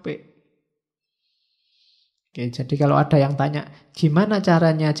wong apik. Oke, jadi kalau ada yang tanya, gimana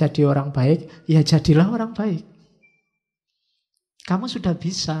caranya jadi orang baik? Ya jadilah orang baik. Kamu sudah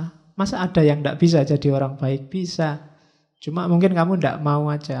bisa. Masa ada yang tidak bisa jadi orang baik? Bisa. Cuma mungkin kamu tidak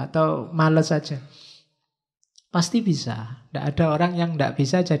mau aja atau malas aja. Pasti bisa. Tidak ada orang yang tidak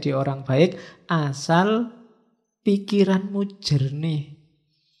bisa jadi orang baik asal pikiranmu jernih.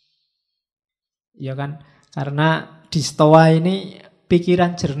 Ya kan? Karena di Stoa ini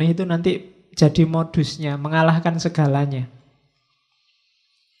pikiran jernih itu nanti jadi modusnya, mengalahkan segalanya.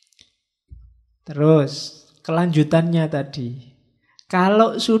 Terus, kelanjutannya tadi.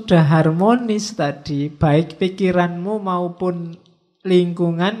 Kalau sudah harmonis tadi, baik pikiranmu maupun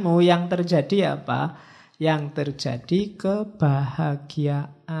lingkunganmu, yang terjadi apa? Yang terjadi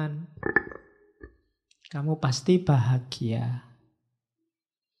kebahagiaan. Kamu pasti bahagia.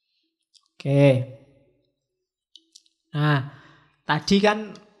 Oke. Nah, tadi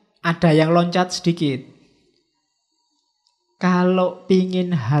kan ada yang loncat sedikit. Kalau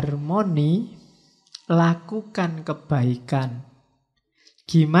pingin harmoni, lakukan kebaikan.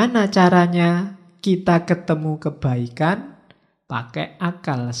 Gimana caranya kita ketemu kebaikan? Pakai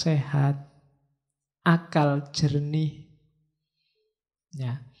akal sehat, akal jernih.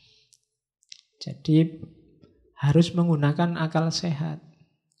 Ya. Jadi harus menggunakan akal sehat.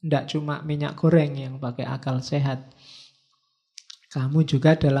 Tidak cuma minyak goreng yang pakai akal sehat. Kamu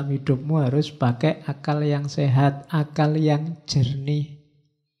juga dalam hidupmu harus pakai akal yang sehat, akal yang jernih.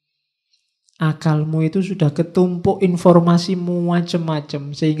 Akalmu itu sudah ketumpuk informasimu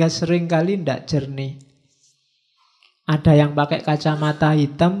macam-macam, sehingga seringkali tidak jernih. Ada yang pakai kacamata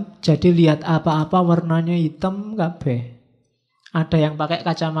hitam, jadi lihat apa-apa warnanya hitam kabeh. Ada yang pakai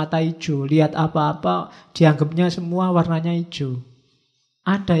kacamata hijau, lihat apa-apa dianggapnya semua warnanya hijau.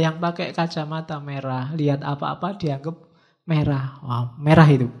 Ada yang pakai kacamata merah, lihat apa-apa dianggap merah. Wow, merah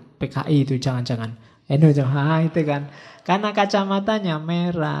itu PKI itu jangan-jangan. Itu kan. Karena kacamatanya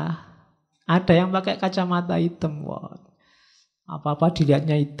merah. Ada yang pakai kacamata hitam. Wow. Apa-apa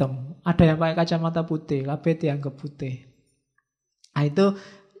dilihatnya hitam. Ada yang pakai kacamata putih, kabeh dianggap putih. Nah, itu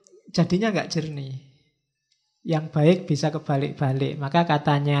jadinya nggak jernih. Yang baik bisa kebalik-balik. Maka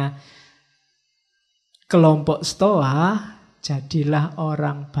katanya kelompok Stoa, jadilah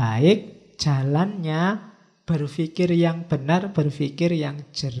orang baik, jalannya berpikir yang benar, berpikir yang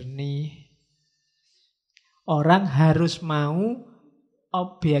jernih. Orang harus mau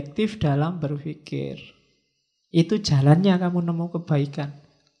objektif dalam berpikir. Itu jalannya kamu nemu kebaikan.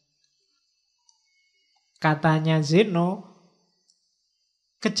 Katanya Zeno,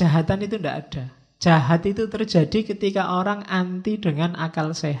 kejahatan itu tidak ada. Jahat itu terjadi ketika orang anti dengan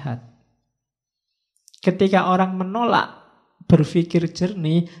akal sehat. Ketika orang menolak berpikir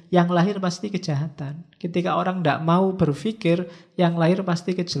jernih, yang lahir pasti kejahatan. Ketika orang tidak mau berpikir, yang lahir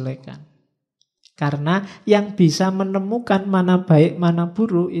pasti kejelekan. Karena yang bisa menemukan mana baik, mana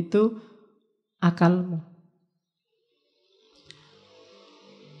buruk itu akalmu.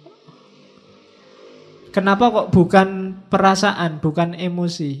 Kenapa kok bukan perasaan, bukan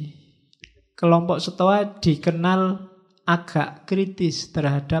emosi? Kelompok Stoa dikenal agak kritis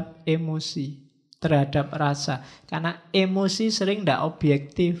terhadap emosi, terhadap rasa. Karena emosi sering tidak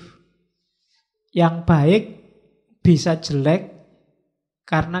objektif. Yang baik bisa jelek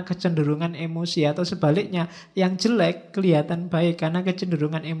karena kecenderungan emosi. Atau sebaliknya, yang jelek kelihatan baik karena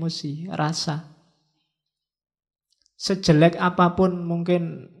kecenderungan emosi, rasa. Sejelek apapun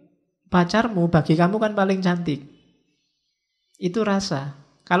mungkin pacarmu, bagi kamu kan paling cantik. Itu rasa.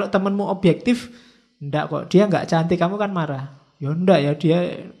 Kalau temanmu objektif, enggak kok, dia enggak cantik, kamu kan marah. Ya enggak ya, dia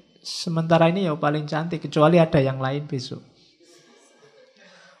sementara ini ya paling cantik, kecuali ada yang lain besok.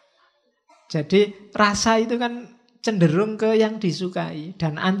 Jadi rasa itu kan cenderung ke yang disukai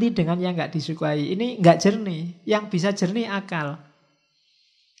dan anti dengan yang enggak disukai. Ini enggak jernih. Yang bisa jernih akal.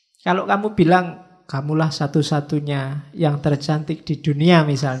 Kalau kamu bilang, kamulah satu-satunya yang tercantik di dunia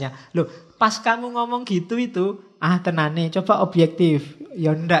misalnya. Loh, pas kamu ngomong gitu itu, tenane, coba objektif.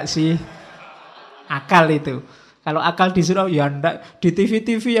 Ya enggak sih. Akal itu. Kalau akal disuruh, ya enggak. Di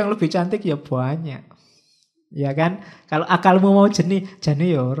TV-TV yang lebih cantik ya banyak. Ya kan? Kalau akalmu mau jernih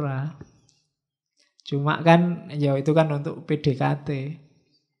ya ora. Cuma kan, ya itu kan untuk PDKT.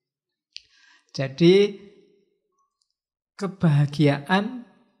 Jadi, kebahagiaan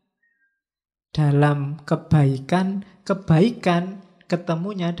dalam kebaikan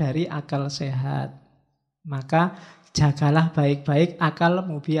ketemunya dari akal sehat. Maka jagalah baik-baik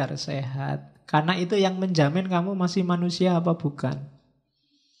akalmu biar sehat. Karena itu yang menjamin kamu masih manusia apa bukan.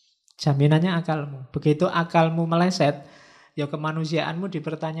 Jaminannya akalmu. Begitu akalmu meleset, ya kemanusiaanmu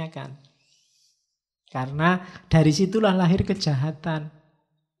dipertanyakan. Karena dari situlah lahir kejahatan.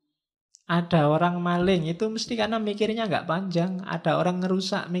 Ada orang maling, itu mesti karena mikirnya nggak panjang. Ada orang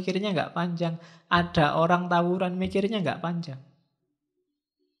ngerusak, mikirnya nggak panjang. Ada orang tawuran, mikirnya nggak panjang.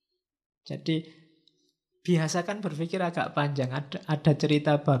 Jadi, biasakan berpikir agak panjang. Ada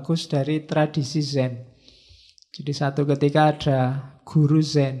cerita bagus dari tradisi Zen. Jadi satu ketika ada guru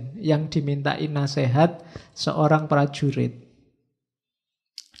Zen yang dimintai nasihat seorang prajurit.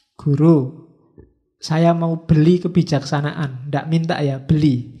 Guru, saya mau beli kebijaksanaan. Nggak minta ya,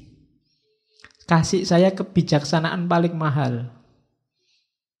 beli. Kasih saya kebijaksanaan paling mahal.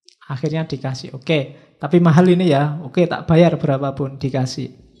 Akhirnya dikasih. Oke, tapi mahal ini ya. Oke, tak bayar berapapun,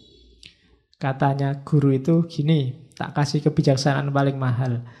 dikasih. Katanya guru itu gini, tak kasih kebijaksanaan paling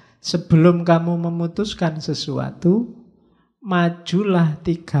mahal. Sebelum kamu memutuskan sesuatu, majulah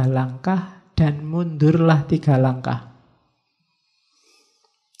 3 langkah dan mundurlah 3 langkah.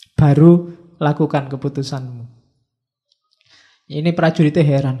 Baru lakukan keputusanmu. Ini prajuritnya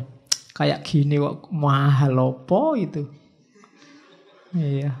heran. Kayak gini kok mahal apa itu?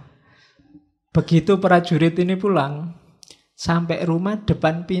 Iya. Begitu prajurit ini pulang, sampai rumah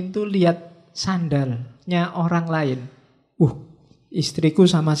depan pintu lihat sandalnya orang lain. Istriku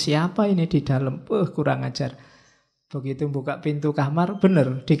sama siapa ini di dalam? Kurang ajar. Begitu buka pintu kamar,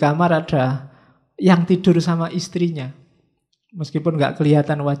 bener di kamar ada yang tidur sama istrinya. Meskipun nggak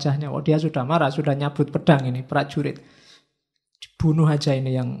kelihatan wajahnya. Dia sudah marah, sudah nyabut pedang ini prajurit. Bunuh aja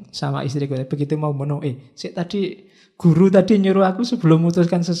ini yang sama istriku. Begitu mau bunuh, tadi guru tadi nyuruh aku sebelum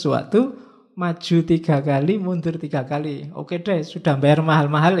memutuskan sesuatu, maju 3 kali, mundur 3 kali. Oke deh, sudah bayar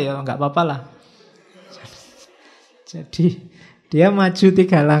mahal-mahal ya, nggak apa-apa lah. Jadi dia maju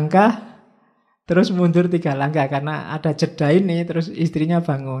 3 langkah, terus mundur 3 langkah karena ada jeda ini. Terus istrinya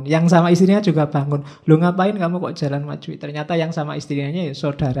bangun, yang sama istrinya juga bangun. Lu ngapain kamu kok jalan maju? Ternyata yang sama istrinya ya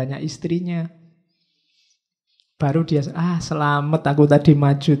saudaranya istrinya. Baru dia, selamat aku tadi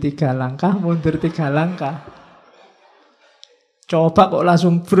maju 3 langkah, mundur 3 langkah. Coba kok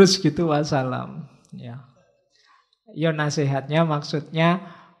langsung brus gitu, wassalam. Ya, nasihatnya maksudnya,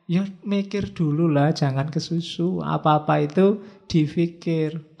 mikir dulu lah, jangan kesusu. Apa-apa itu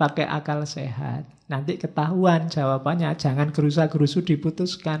dipikir, pakai akal sehat. Nanti ketahuan jawabannya, jangan gerusa-gerusu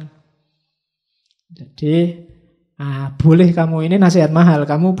diputuskan. Jadi, boleh kamu, ini nasihat mahal,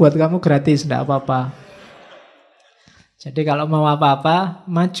 buat kamu gratis, enggak apa-apa. Jadi kalau mau apa-apa,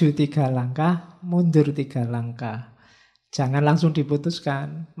 maju 3 langkah, mundur 3 langkah. Jangan langsung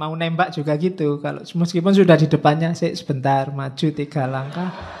diputuskan. Mau nembak juga gitu. Kalau meskipun sudah di depannya, sebentar, maju 3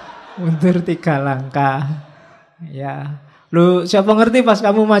 langkah, mundur 3 langkah. Ya, lu siapa ngerti pas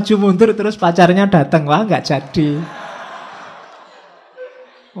kamu maju mundur terus pacarnya datang, wah nggak jadi.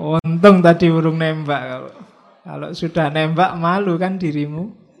 Untung tadi urung nembak. Kalau sudah nembak malu kan dirimu.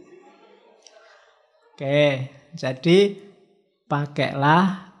 Oke. Jadi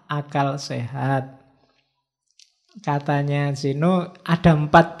pakailah akal sehat. Katanya Zeno ada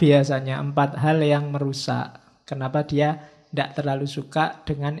 4 biasanya, 4 hal yang merusak. Kenapa dia tidak terlalu suka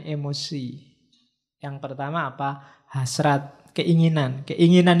dengan emosi? Yang pertama apa? Hasrat, keinginan.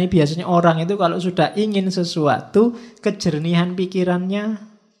 Keinginan ini biasanya orang itu kalau sudah ingin sesuatu, kejernihan pikirannya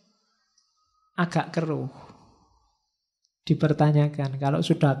agak keruh. Dipertanyakan. Kalau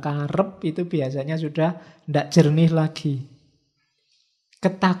sudah karep itu biasanya sudah tidak jernih lagi.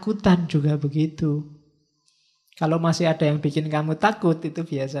 Ketakutan juga begitu. Kalau masih ada yang bikin kamu takut, itu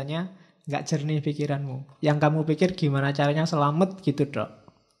biasanya nggak jernih pikiranmu. Yang kamu pikir gimana caranya selamat gitu dok.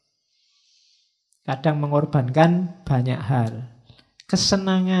 Kadang mengorbankan banyak hal.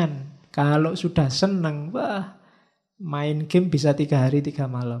 Kesenangan. Kalau sudah senang, main game bisa 3 hari 3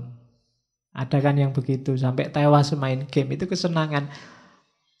 malam. Ada kan yang begitu, sampai tewas main game, itu kesenangan.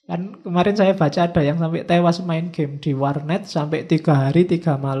 Kan kemarin saya baca ada yang sampai tewas main game di warnet sampai 3 hari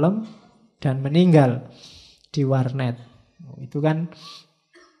 3 malam dan meninggal di warnet. Itu kan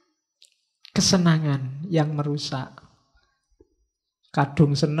kesenangan yang merusak.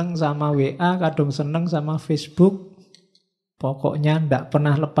 Kadung seneng sama WA, kadung seneng sama Facebook, pokoknya ndak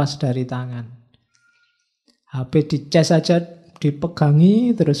pernah lepas dari tangan. HP dicas aja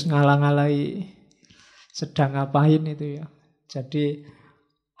dipegangi terus ngalang-alai sedang ngapain itu ya. Jadi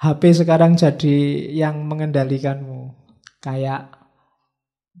HP sekarang jadi yang mengendalikanmu. Kayak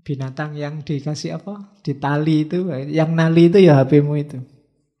binatang yang dikasih apa? Ditali itu, yang nali itu ya HP-mu itu.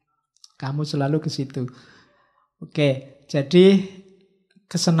 Kamu selalu ke situ. Oke, jadi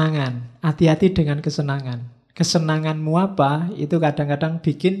kesenangan. Hati-hati dengan kesenangan. Kesenanganmu apa? Itu kadang-kadang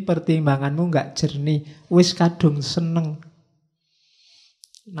bikin pertimbanganmu nggak jernih. Wis kadung seneng.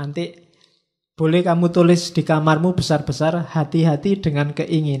 Nanti boleh kamu tulis di kamarmu besar-besar, hati-hati dengan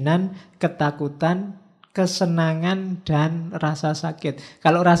keinginan, ketakutan, kesenangan, dan rasa sakit.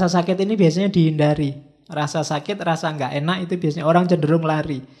 Kalau rasa sakit ini biasanya dihindari. Rasa sakit, rasa nggak enak itu biasanya orang cenderung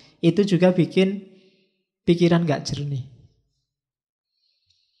lari. Itu juga bikin pikiran nggak jernih.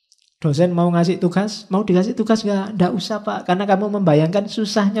 Dosen mau ngasih tugas, mau dikasih tugas nggak? Nggak usah Pak, karena kamu membayangkan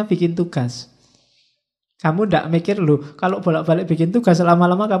susahnya bikin tugas. Kamu nggak mikir loh, kalau bolak-balik bikin tugas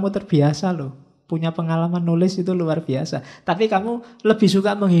lama-lama kamu terbiasa loh. Punya pengalaman nulis itu luar biasa. Tapi kamu lebih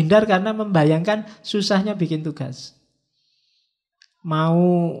suka menghindar karena membayangkan susahnya bikin tugas. Mau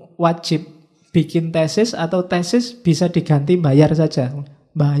wajib bikin tesis atau tesis bisa diganti bayar saja.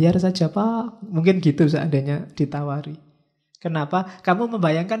 Bayar saja Pak, mungkin gitu seandainya ditawari. Kenapa? Kamu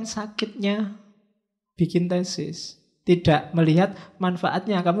membayangkan sakitnya bikin tesis. Tidak melihat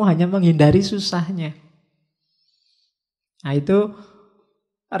manfaatnya. Kamu hanya menghindari susahnya. Nah itu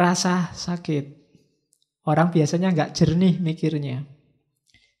rasa sakit. Orang biasanya nggak jernih mikirnya.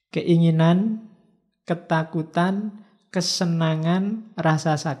 Keinginan, ketakutan, kesenangan,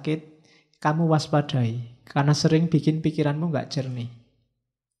 rasa sakit. Kamu waspadai. Karena sering bikin pikiranmu nggak jernih.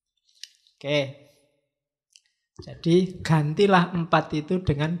 Oke. Jadi gantilah 4 itu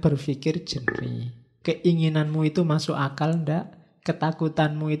dengan berpikir jernih. Keinginanmu itu masuk akal enggak?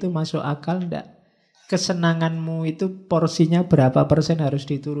 Ketakutanmu itu masuk akal enggak? Kesenanganmu itu porsinya berapa persen harus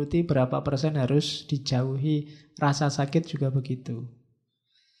dituruti, berapa persen harus dijauhi. Rasa sakit juga begitu.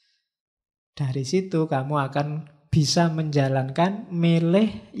 Dari situ kamu akan bisa menjalankan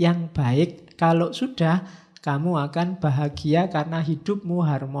milih yang baik. Kalau sudah, kamu akan bahagia karena hidupmu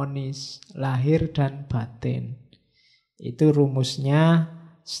harmonis, lahir dan batin. Itu rumusnya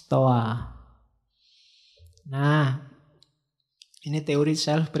Stoa. Nah, ini teori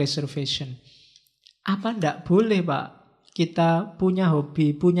self-preservation. Apa ndak boleh Pak? Kita punya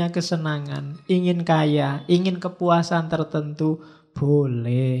hobi, punya kesenangan, ingin kaya, ingin kepuasan tertentu,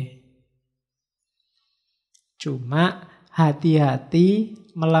 boleh. Cuma hati-hati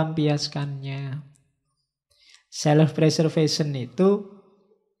melampiaskannya. Self-preservation itu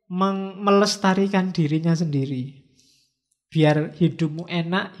melestarikan dirinya sendiri. Biar hidupmu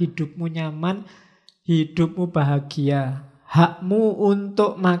enak, hidupmu nyaman, hidupmu bahagia. Hakmu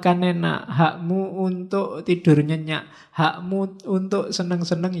untuk makan enak, hakmu untuk tidur nyenyak, hakmu untuk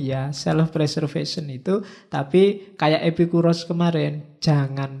seneng-seneng ya, self-preservation itu. Tapi kayak Epikuros kemarin,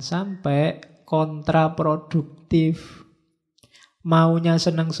 jangan sampai kontraproduktif. Maunya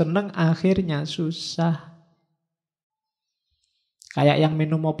seneng-seneng, akhirnya susah. Kayak yang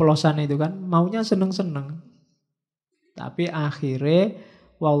minum oplosan itu kan, maunya seneng-seneng. Tapi akhirnya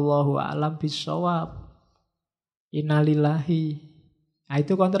wallahu a'lam bishawab. Innalillahi. Nah,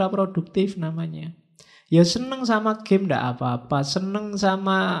 itu kontraproduktif namanya. Ya seneng sama game ndak apa-apa, seneng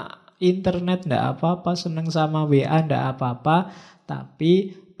sama internet ndak apa-apa, seneng sama WA ndak apa-apa,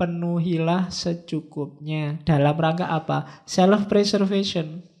 tapi penuhilah secukupnya. Dalam rangka apa?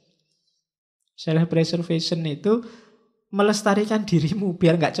 Self-preservation. Self-preservation itu melestarikan dirimu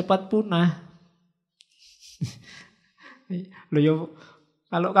biar nggak cepat punah. Loh yo,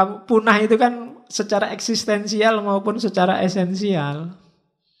 kalau kamu punah itu kan secara eksistensial maupun secara esensial.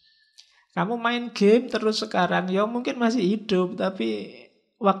 Kamu main game terus sekarang, ya mungkin masih hidup, tapi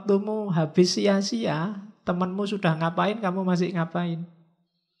waktumu habis sia-sia. Temanmu sudah ngapain, kamu masih ngapain.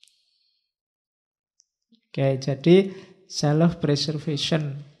 Oke, jadi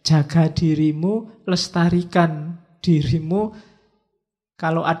self-preservation. Jaga dirimu, lestarikan dirimu.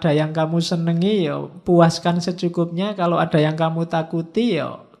 Kalau ada yang kamu senengi, ya puaskan secukupnya. Kalau ada yang kamu takuti,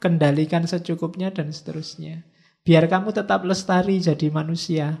 ya kendalikan secukupnya dan seterusnya. Biar kamu tetap lestari jadi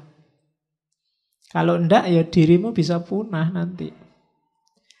manusia. Kalau enggak, ya dirimu bisa punah nanti.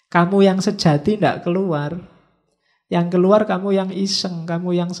 Kamu yang sejati enggak keluar. Yang keluar kamu yang iseng,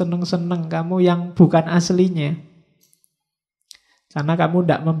 kamu yang seneng-seneng, kamu yang bukan aslinya. Karena kamu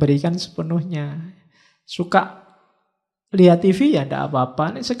enggak memberikan sepenuhnya. Suka lihat TV ya enggak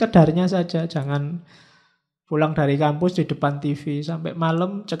apa-apa, ini sekedarnya saja. Jangan pulang dari kampus di depan TV sampai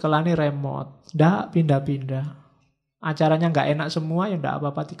malam cekelani remote. Enggak pindah-pindah. Acaranya nggak enak semua ya enggak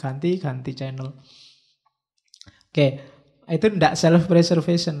apa-apa, ganti channel. Oke, itu enggak self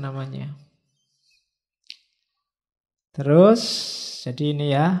preservation namanya. Terus jadi ini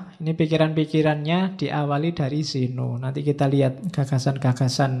ya, ini pikiran-pikirannya diawali dari Zeno. Nanti kita lihat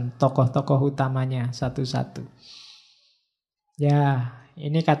gagasan-gagasan tokoh-tokoh utamanya satu-satu. Ya,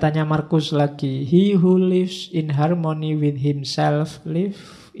 ini katanya Marcus lagi. He who lives in harmony with himself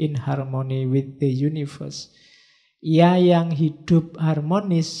live in harmony with the universe. Ia yang hidup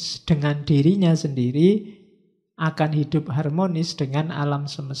harmonis dengan dirinya sendiri akan hidup harmonis dengan alam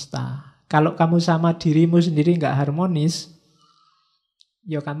semesta. Kalau kamu sama dirimu sendiri nggak harmonis,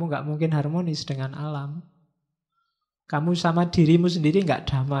 ya kamu nggak mungkin harmonis dengan alam. Kamu sama dirimu sendiri nggak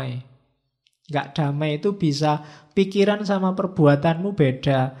damai. Nggak damai itu bisa pikiran sama perbuatanmu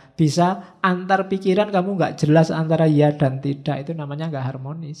beda. Bisa antar pikiran kamu nggak jelas antara ya dan tidak. Itu namanya nggak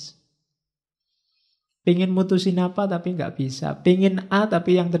harmonis. Pingin mutusin apa tapi nggak bisa. Pingin A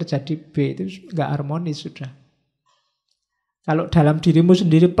tapi yang terjadi B, itu nggak harmonis sudah. Kalau dalam dirimu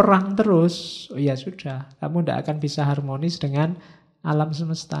sendiri perang terus, oh ya sudah, kamu nggak akan bisa harmonis dengan alam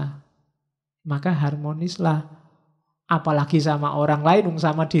semesta. Maka harmonislah. Apalagi sama orang lain,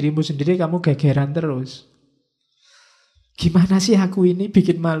 sama dirimu sendiri kamu gegeran terus. Gimana sih aku ini,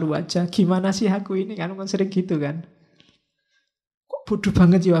 bikin malu aja. Gimana sih aku ini, kamu kan sering gitu kan. Kok bodoh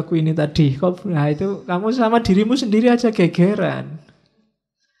banget ya aku ini tadi. Nah itu kamu sama dirimu sendiri aja gegeran.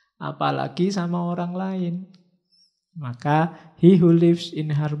 Apalagi sama orang lain. Maka he who lives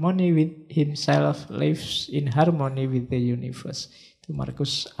in harmony with himself lives in harmony with the universe. Itu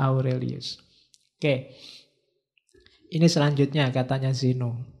Marcus Aurelius. Oke. Ini selanjutnya katanya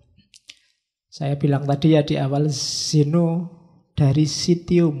Zeno. Saya bilang tadi ya di awal, Zeno dari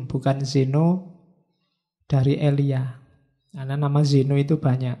Citium, bukan Zeno dari Elia. Karena nama Zeno itu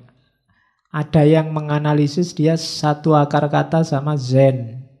banyak. Ada yang menganalisis dia satu akar kata sama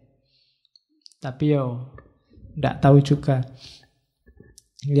Zen. Tapi enggak tahu juga.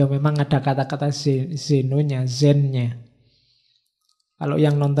 Ya memang ada kata-kata Zenonya, Zennya. Kalau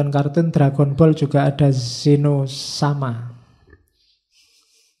yang nonton kartun Dragon Ball juga ada Zeno sama.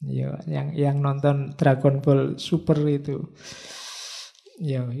 Ya, yang nonton Dragon Ball Super itu.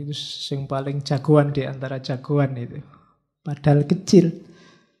 Ya, itu yang paling jagoan di antara jagoan itu. Padahal kecil.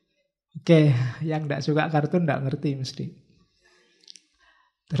 Oke, yang enggak suka kartun enggak ngerti mesti.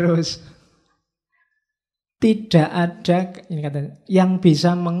 Terus tidak ada ini katanya, yang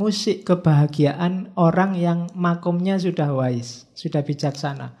bisa mengusik kebahagiaan orang yang makomnya sudah wise, sudah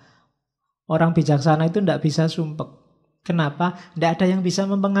bijaksana. Orang bijaksana itu tidak bisa sumpek. Kenapa? Tidak ada yang bisa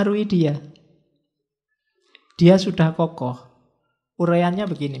mempengaruhi dia. Dia sudah kokoh. Uraiannya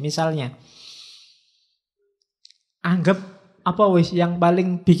begini, misalnya, anggap apa yang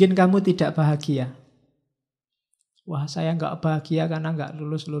paling bikin kamu tidak bahagia? Wah, saya nggak bahagia karena nggak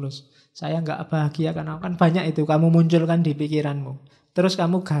lulus-lulus. Saya nggak bahagia karena kan banyak itu kamu munculkan di pikiranmu. Terus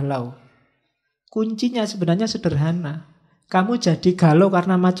kamu galau. Kuncinya sebenarnya sederhana. Kamu jadi galau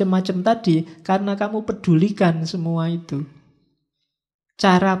karena macam-macam tadi, karena kamu pedulikan semua itu.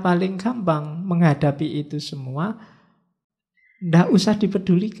 Cara paling gampang menghadapi itu semua, nggak usah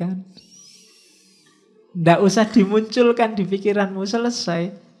dipedulikan. Nggak usah dimunculkan di pikiranmu,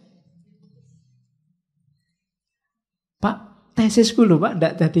 selesai. Pak, tesisku lho Pak,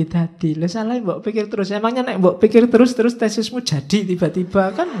 ndak dadi-dadi. Lah salah mbok pikir terus. Emangnya nek mbok pikir terus tesismu jadi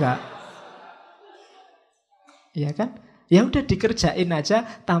tiba-tiba, kan enggak? Iya kan? Ya udah dikerjain aja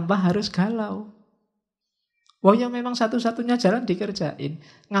tanpa harus galau. Oh ya memang satu-satunya jalan dikerjain.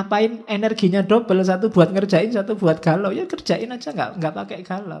 Ngapain energinya double, satu buat ngerjain, satu buat galau. Ya kerjain aja, enggak pakai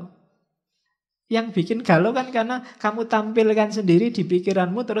galau. Yang bikin galau kan karena kamu tampilkan sendiri di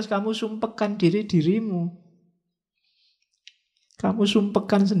pikiranmu, terus kamu sumpekkan dirimu. Kamu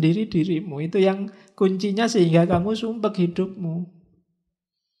sumpekkan sendiri dirimu. Itu yang kuncinya sehingga kamu sumpek hidupmu.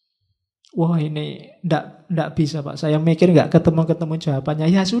 Wah ini ndak bisa Pak. Saya mikir nggak ketemu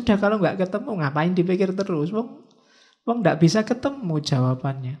jawabannya. Ya sudah, kalau nggak ketemu ngapain dipikir terus. Wong ndak bisa ketemu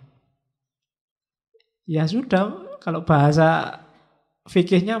jawabannya. Ya sudah, kalau bahasa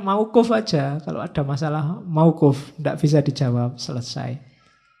fikihnya mauquf aja. Kalau ada masalah mauquf, ndak bisa dijawab, selesai.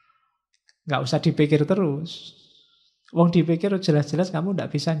 Nggak usah dipikir terus. Wong dipikir jelas-jelas kamu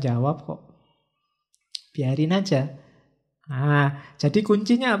ndak bisa jawab kok. Biarin aja. Nah, jadi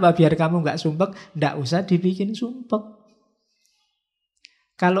kuncinya apa? Biar kamu nggak sumpek, ndak usah dibikin sumpek.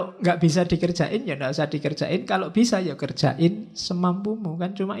 Kalau nggak bisa dikerjain, ya ndak usah dikerjain. Kalau bisa, ya kerjain semampumu.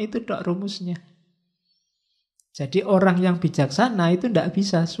 Kan cuma itu dok rumusnya. Jadi orang yang bijaksana itu tidak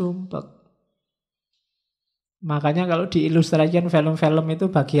bisa sumpek. Makanya kalau diilustrasikan film-film itu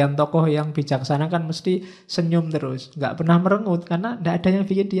bagian tokoh yang bijaksana kan mesti senyum terus. Nggak pernah merengut karena tidak ada yang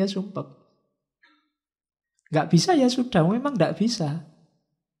bikin dia sumpek. Nggak bisa ya sudah, memang nggak bisa.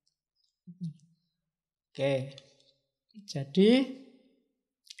 Oke, jadi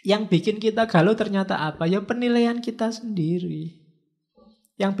yang bikin kita galau ternyata apa? Ya penilaian kita sendiri.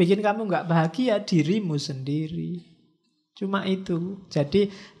 Yang bikin kamu nggak bahagia dirimu sendiri. Cuma itu. Jadi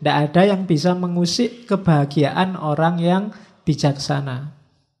tidak ada yang bisa mengusik kebahagiaan orang yang bijaksana.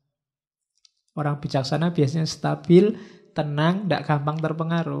 Orang bijaksana biasanya stabil, tenang, tidak gampang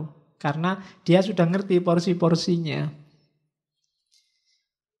terpengaruh. Karena dia sudah ngerti porsi-porsinya.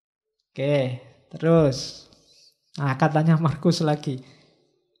 Oke, terus. Nah, katanya Markus lagi.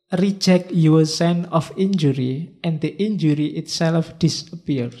 Reject your sense of injury and the injury itself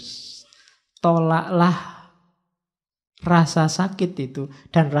disappears. Tolaklah rasa sakit itu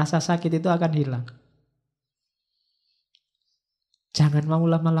dan rasa sakit itu akan hilang. Jangan mau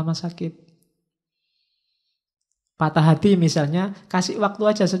lama-lama sakit. Patah hati misalnya, kasih waktu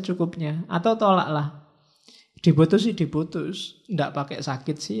aja secukupnya atau tolaklah. Diputus sih diputus, enggak pakai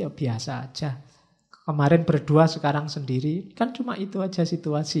sakit sih ya biasa aja. Kemarin berdua, sekarang sendiri. Kan cuma itu aja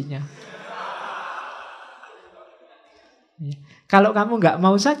situasinya. Kalau kamu nggak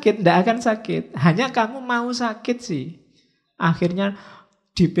mau sakit, nggak akan sakit. Hanya kamu mau sakit sih. Akhirnya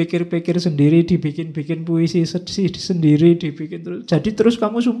dipikir-pikir sendiri, dibikin-bikin puisi sendiri, dibikin terus. Jadi terus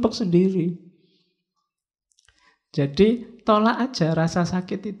kamu sumpek sendiri. Jadi tolak aja rasa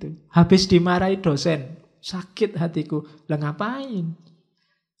sakit itu. Habis dimarahi dosen, sakit hatiku. Lah ngapain?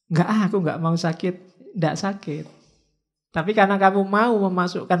 Aku nggak mau sakit. Tidak sakit. Tapi karena kamu mau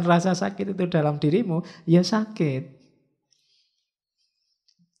memasukkan rasa sakit itu dalam dirimu, ya sakit.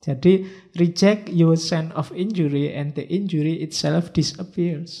 Jadi reject your sense of injury and the injury itself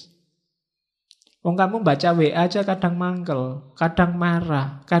disappears. Kamu baca WA aja kadang mangkel, kadang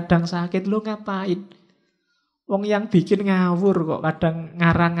marah, kadang sakit, lu ngapain? Yang bikin ngawur kok, kadang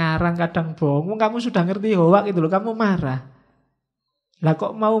ngarang-ngarang, kadang bohong. Kamu sudah ngerti hoak itu loh, kamu marah. Lah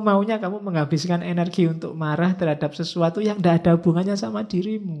kok mau-maunya kamu menghabiskan energi untuk marah terhadap sesuatu yang tidak ada hubungannya sama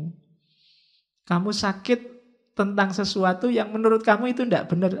dirimu. Kamu sakit tentang sesuatu yang menurut kamu itu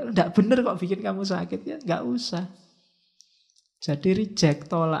tidak benar. Tidak benar kok bikin kamu sakit. Ya nggak usah. Jadi reject,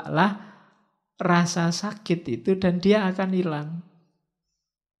 tolaklah rasa sakit itu dan dia akan hilang.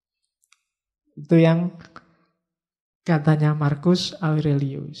 Itu yang katanya Marcus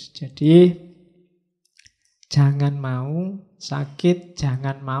Aurelius. Jadi jangan mau sakit,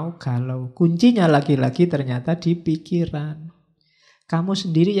 jangan mau galau. Kuncinya lagi-lagi ternyata di pikiran. Kamu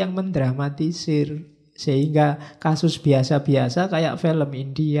sendiri yang mendramatisir. Sehingga kasus biasa-biasa kayak film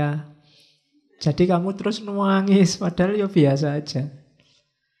India. Jadi kamu terus nangis, padahal ya biasa aja.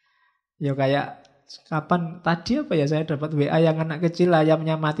 Ya kayak kapan tadi apa ya, saya dapat WA yang anak kecil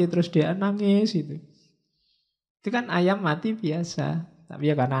ayamnya mati terus dia nangis itu. Itu kan ayam mati biasa. Tapi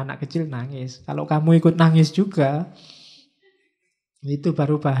ya karena anak kecil nangis. Kalau kamu ikut nangis juga, itu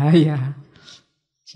baru bahaya.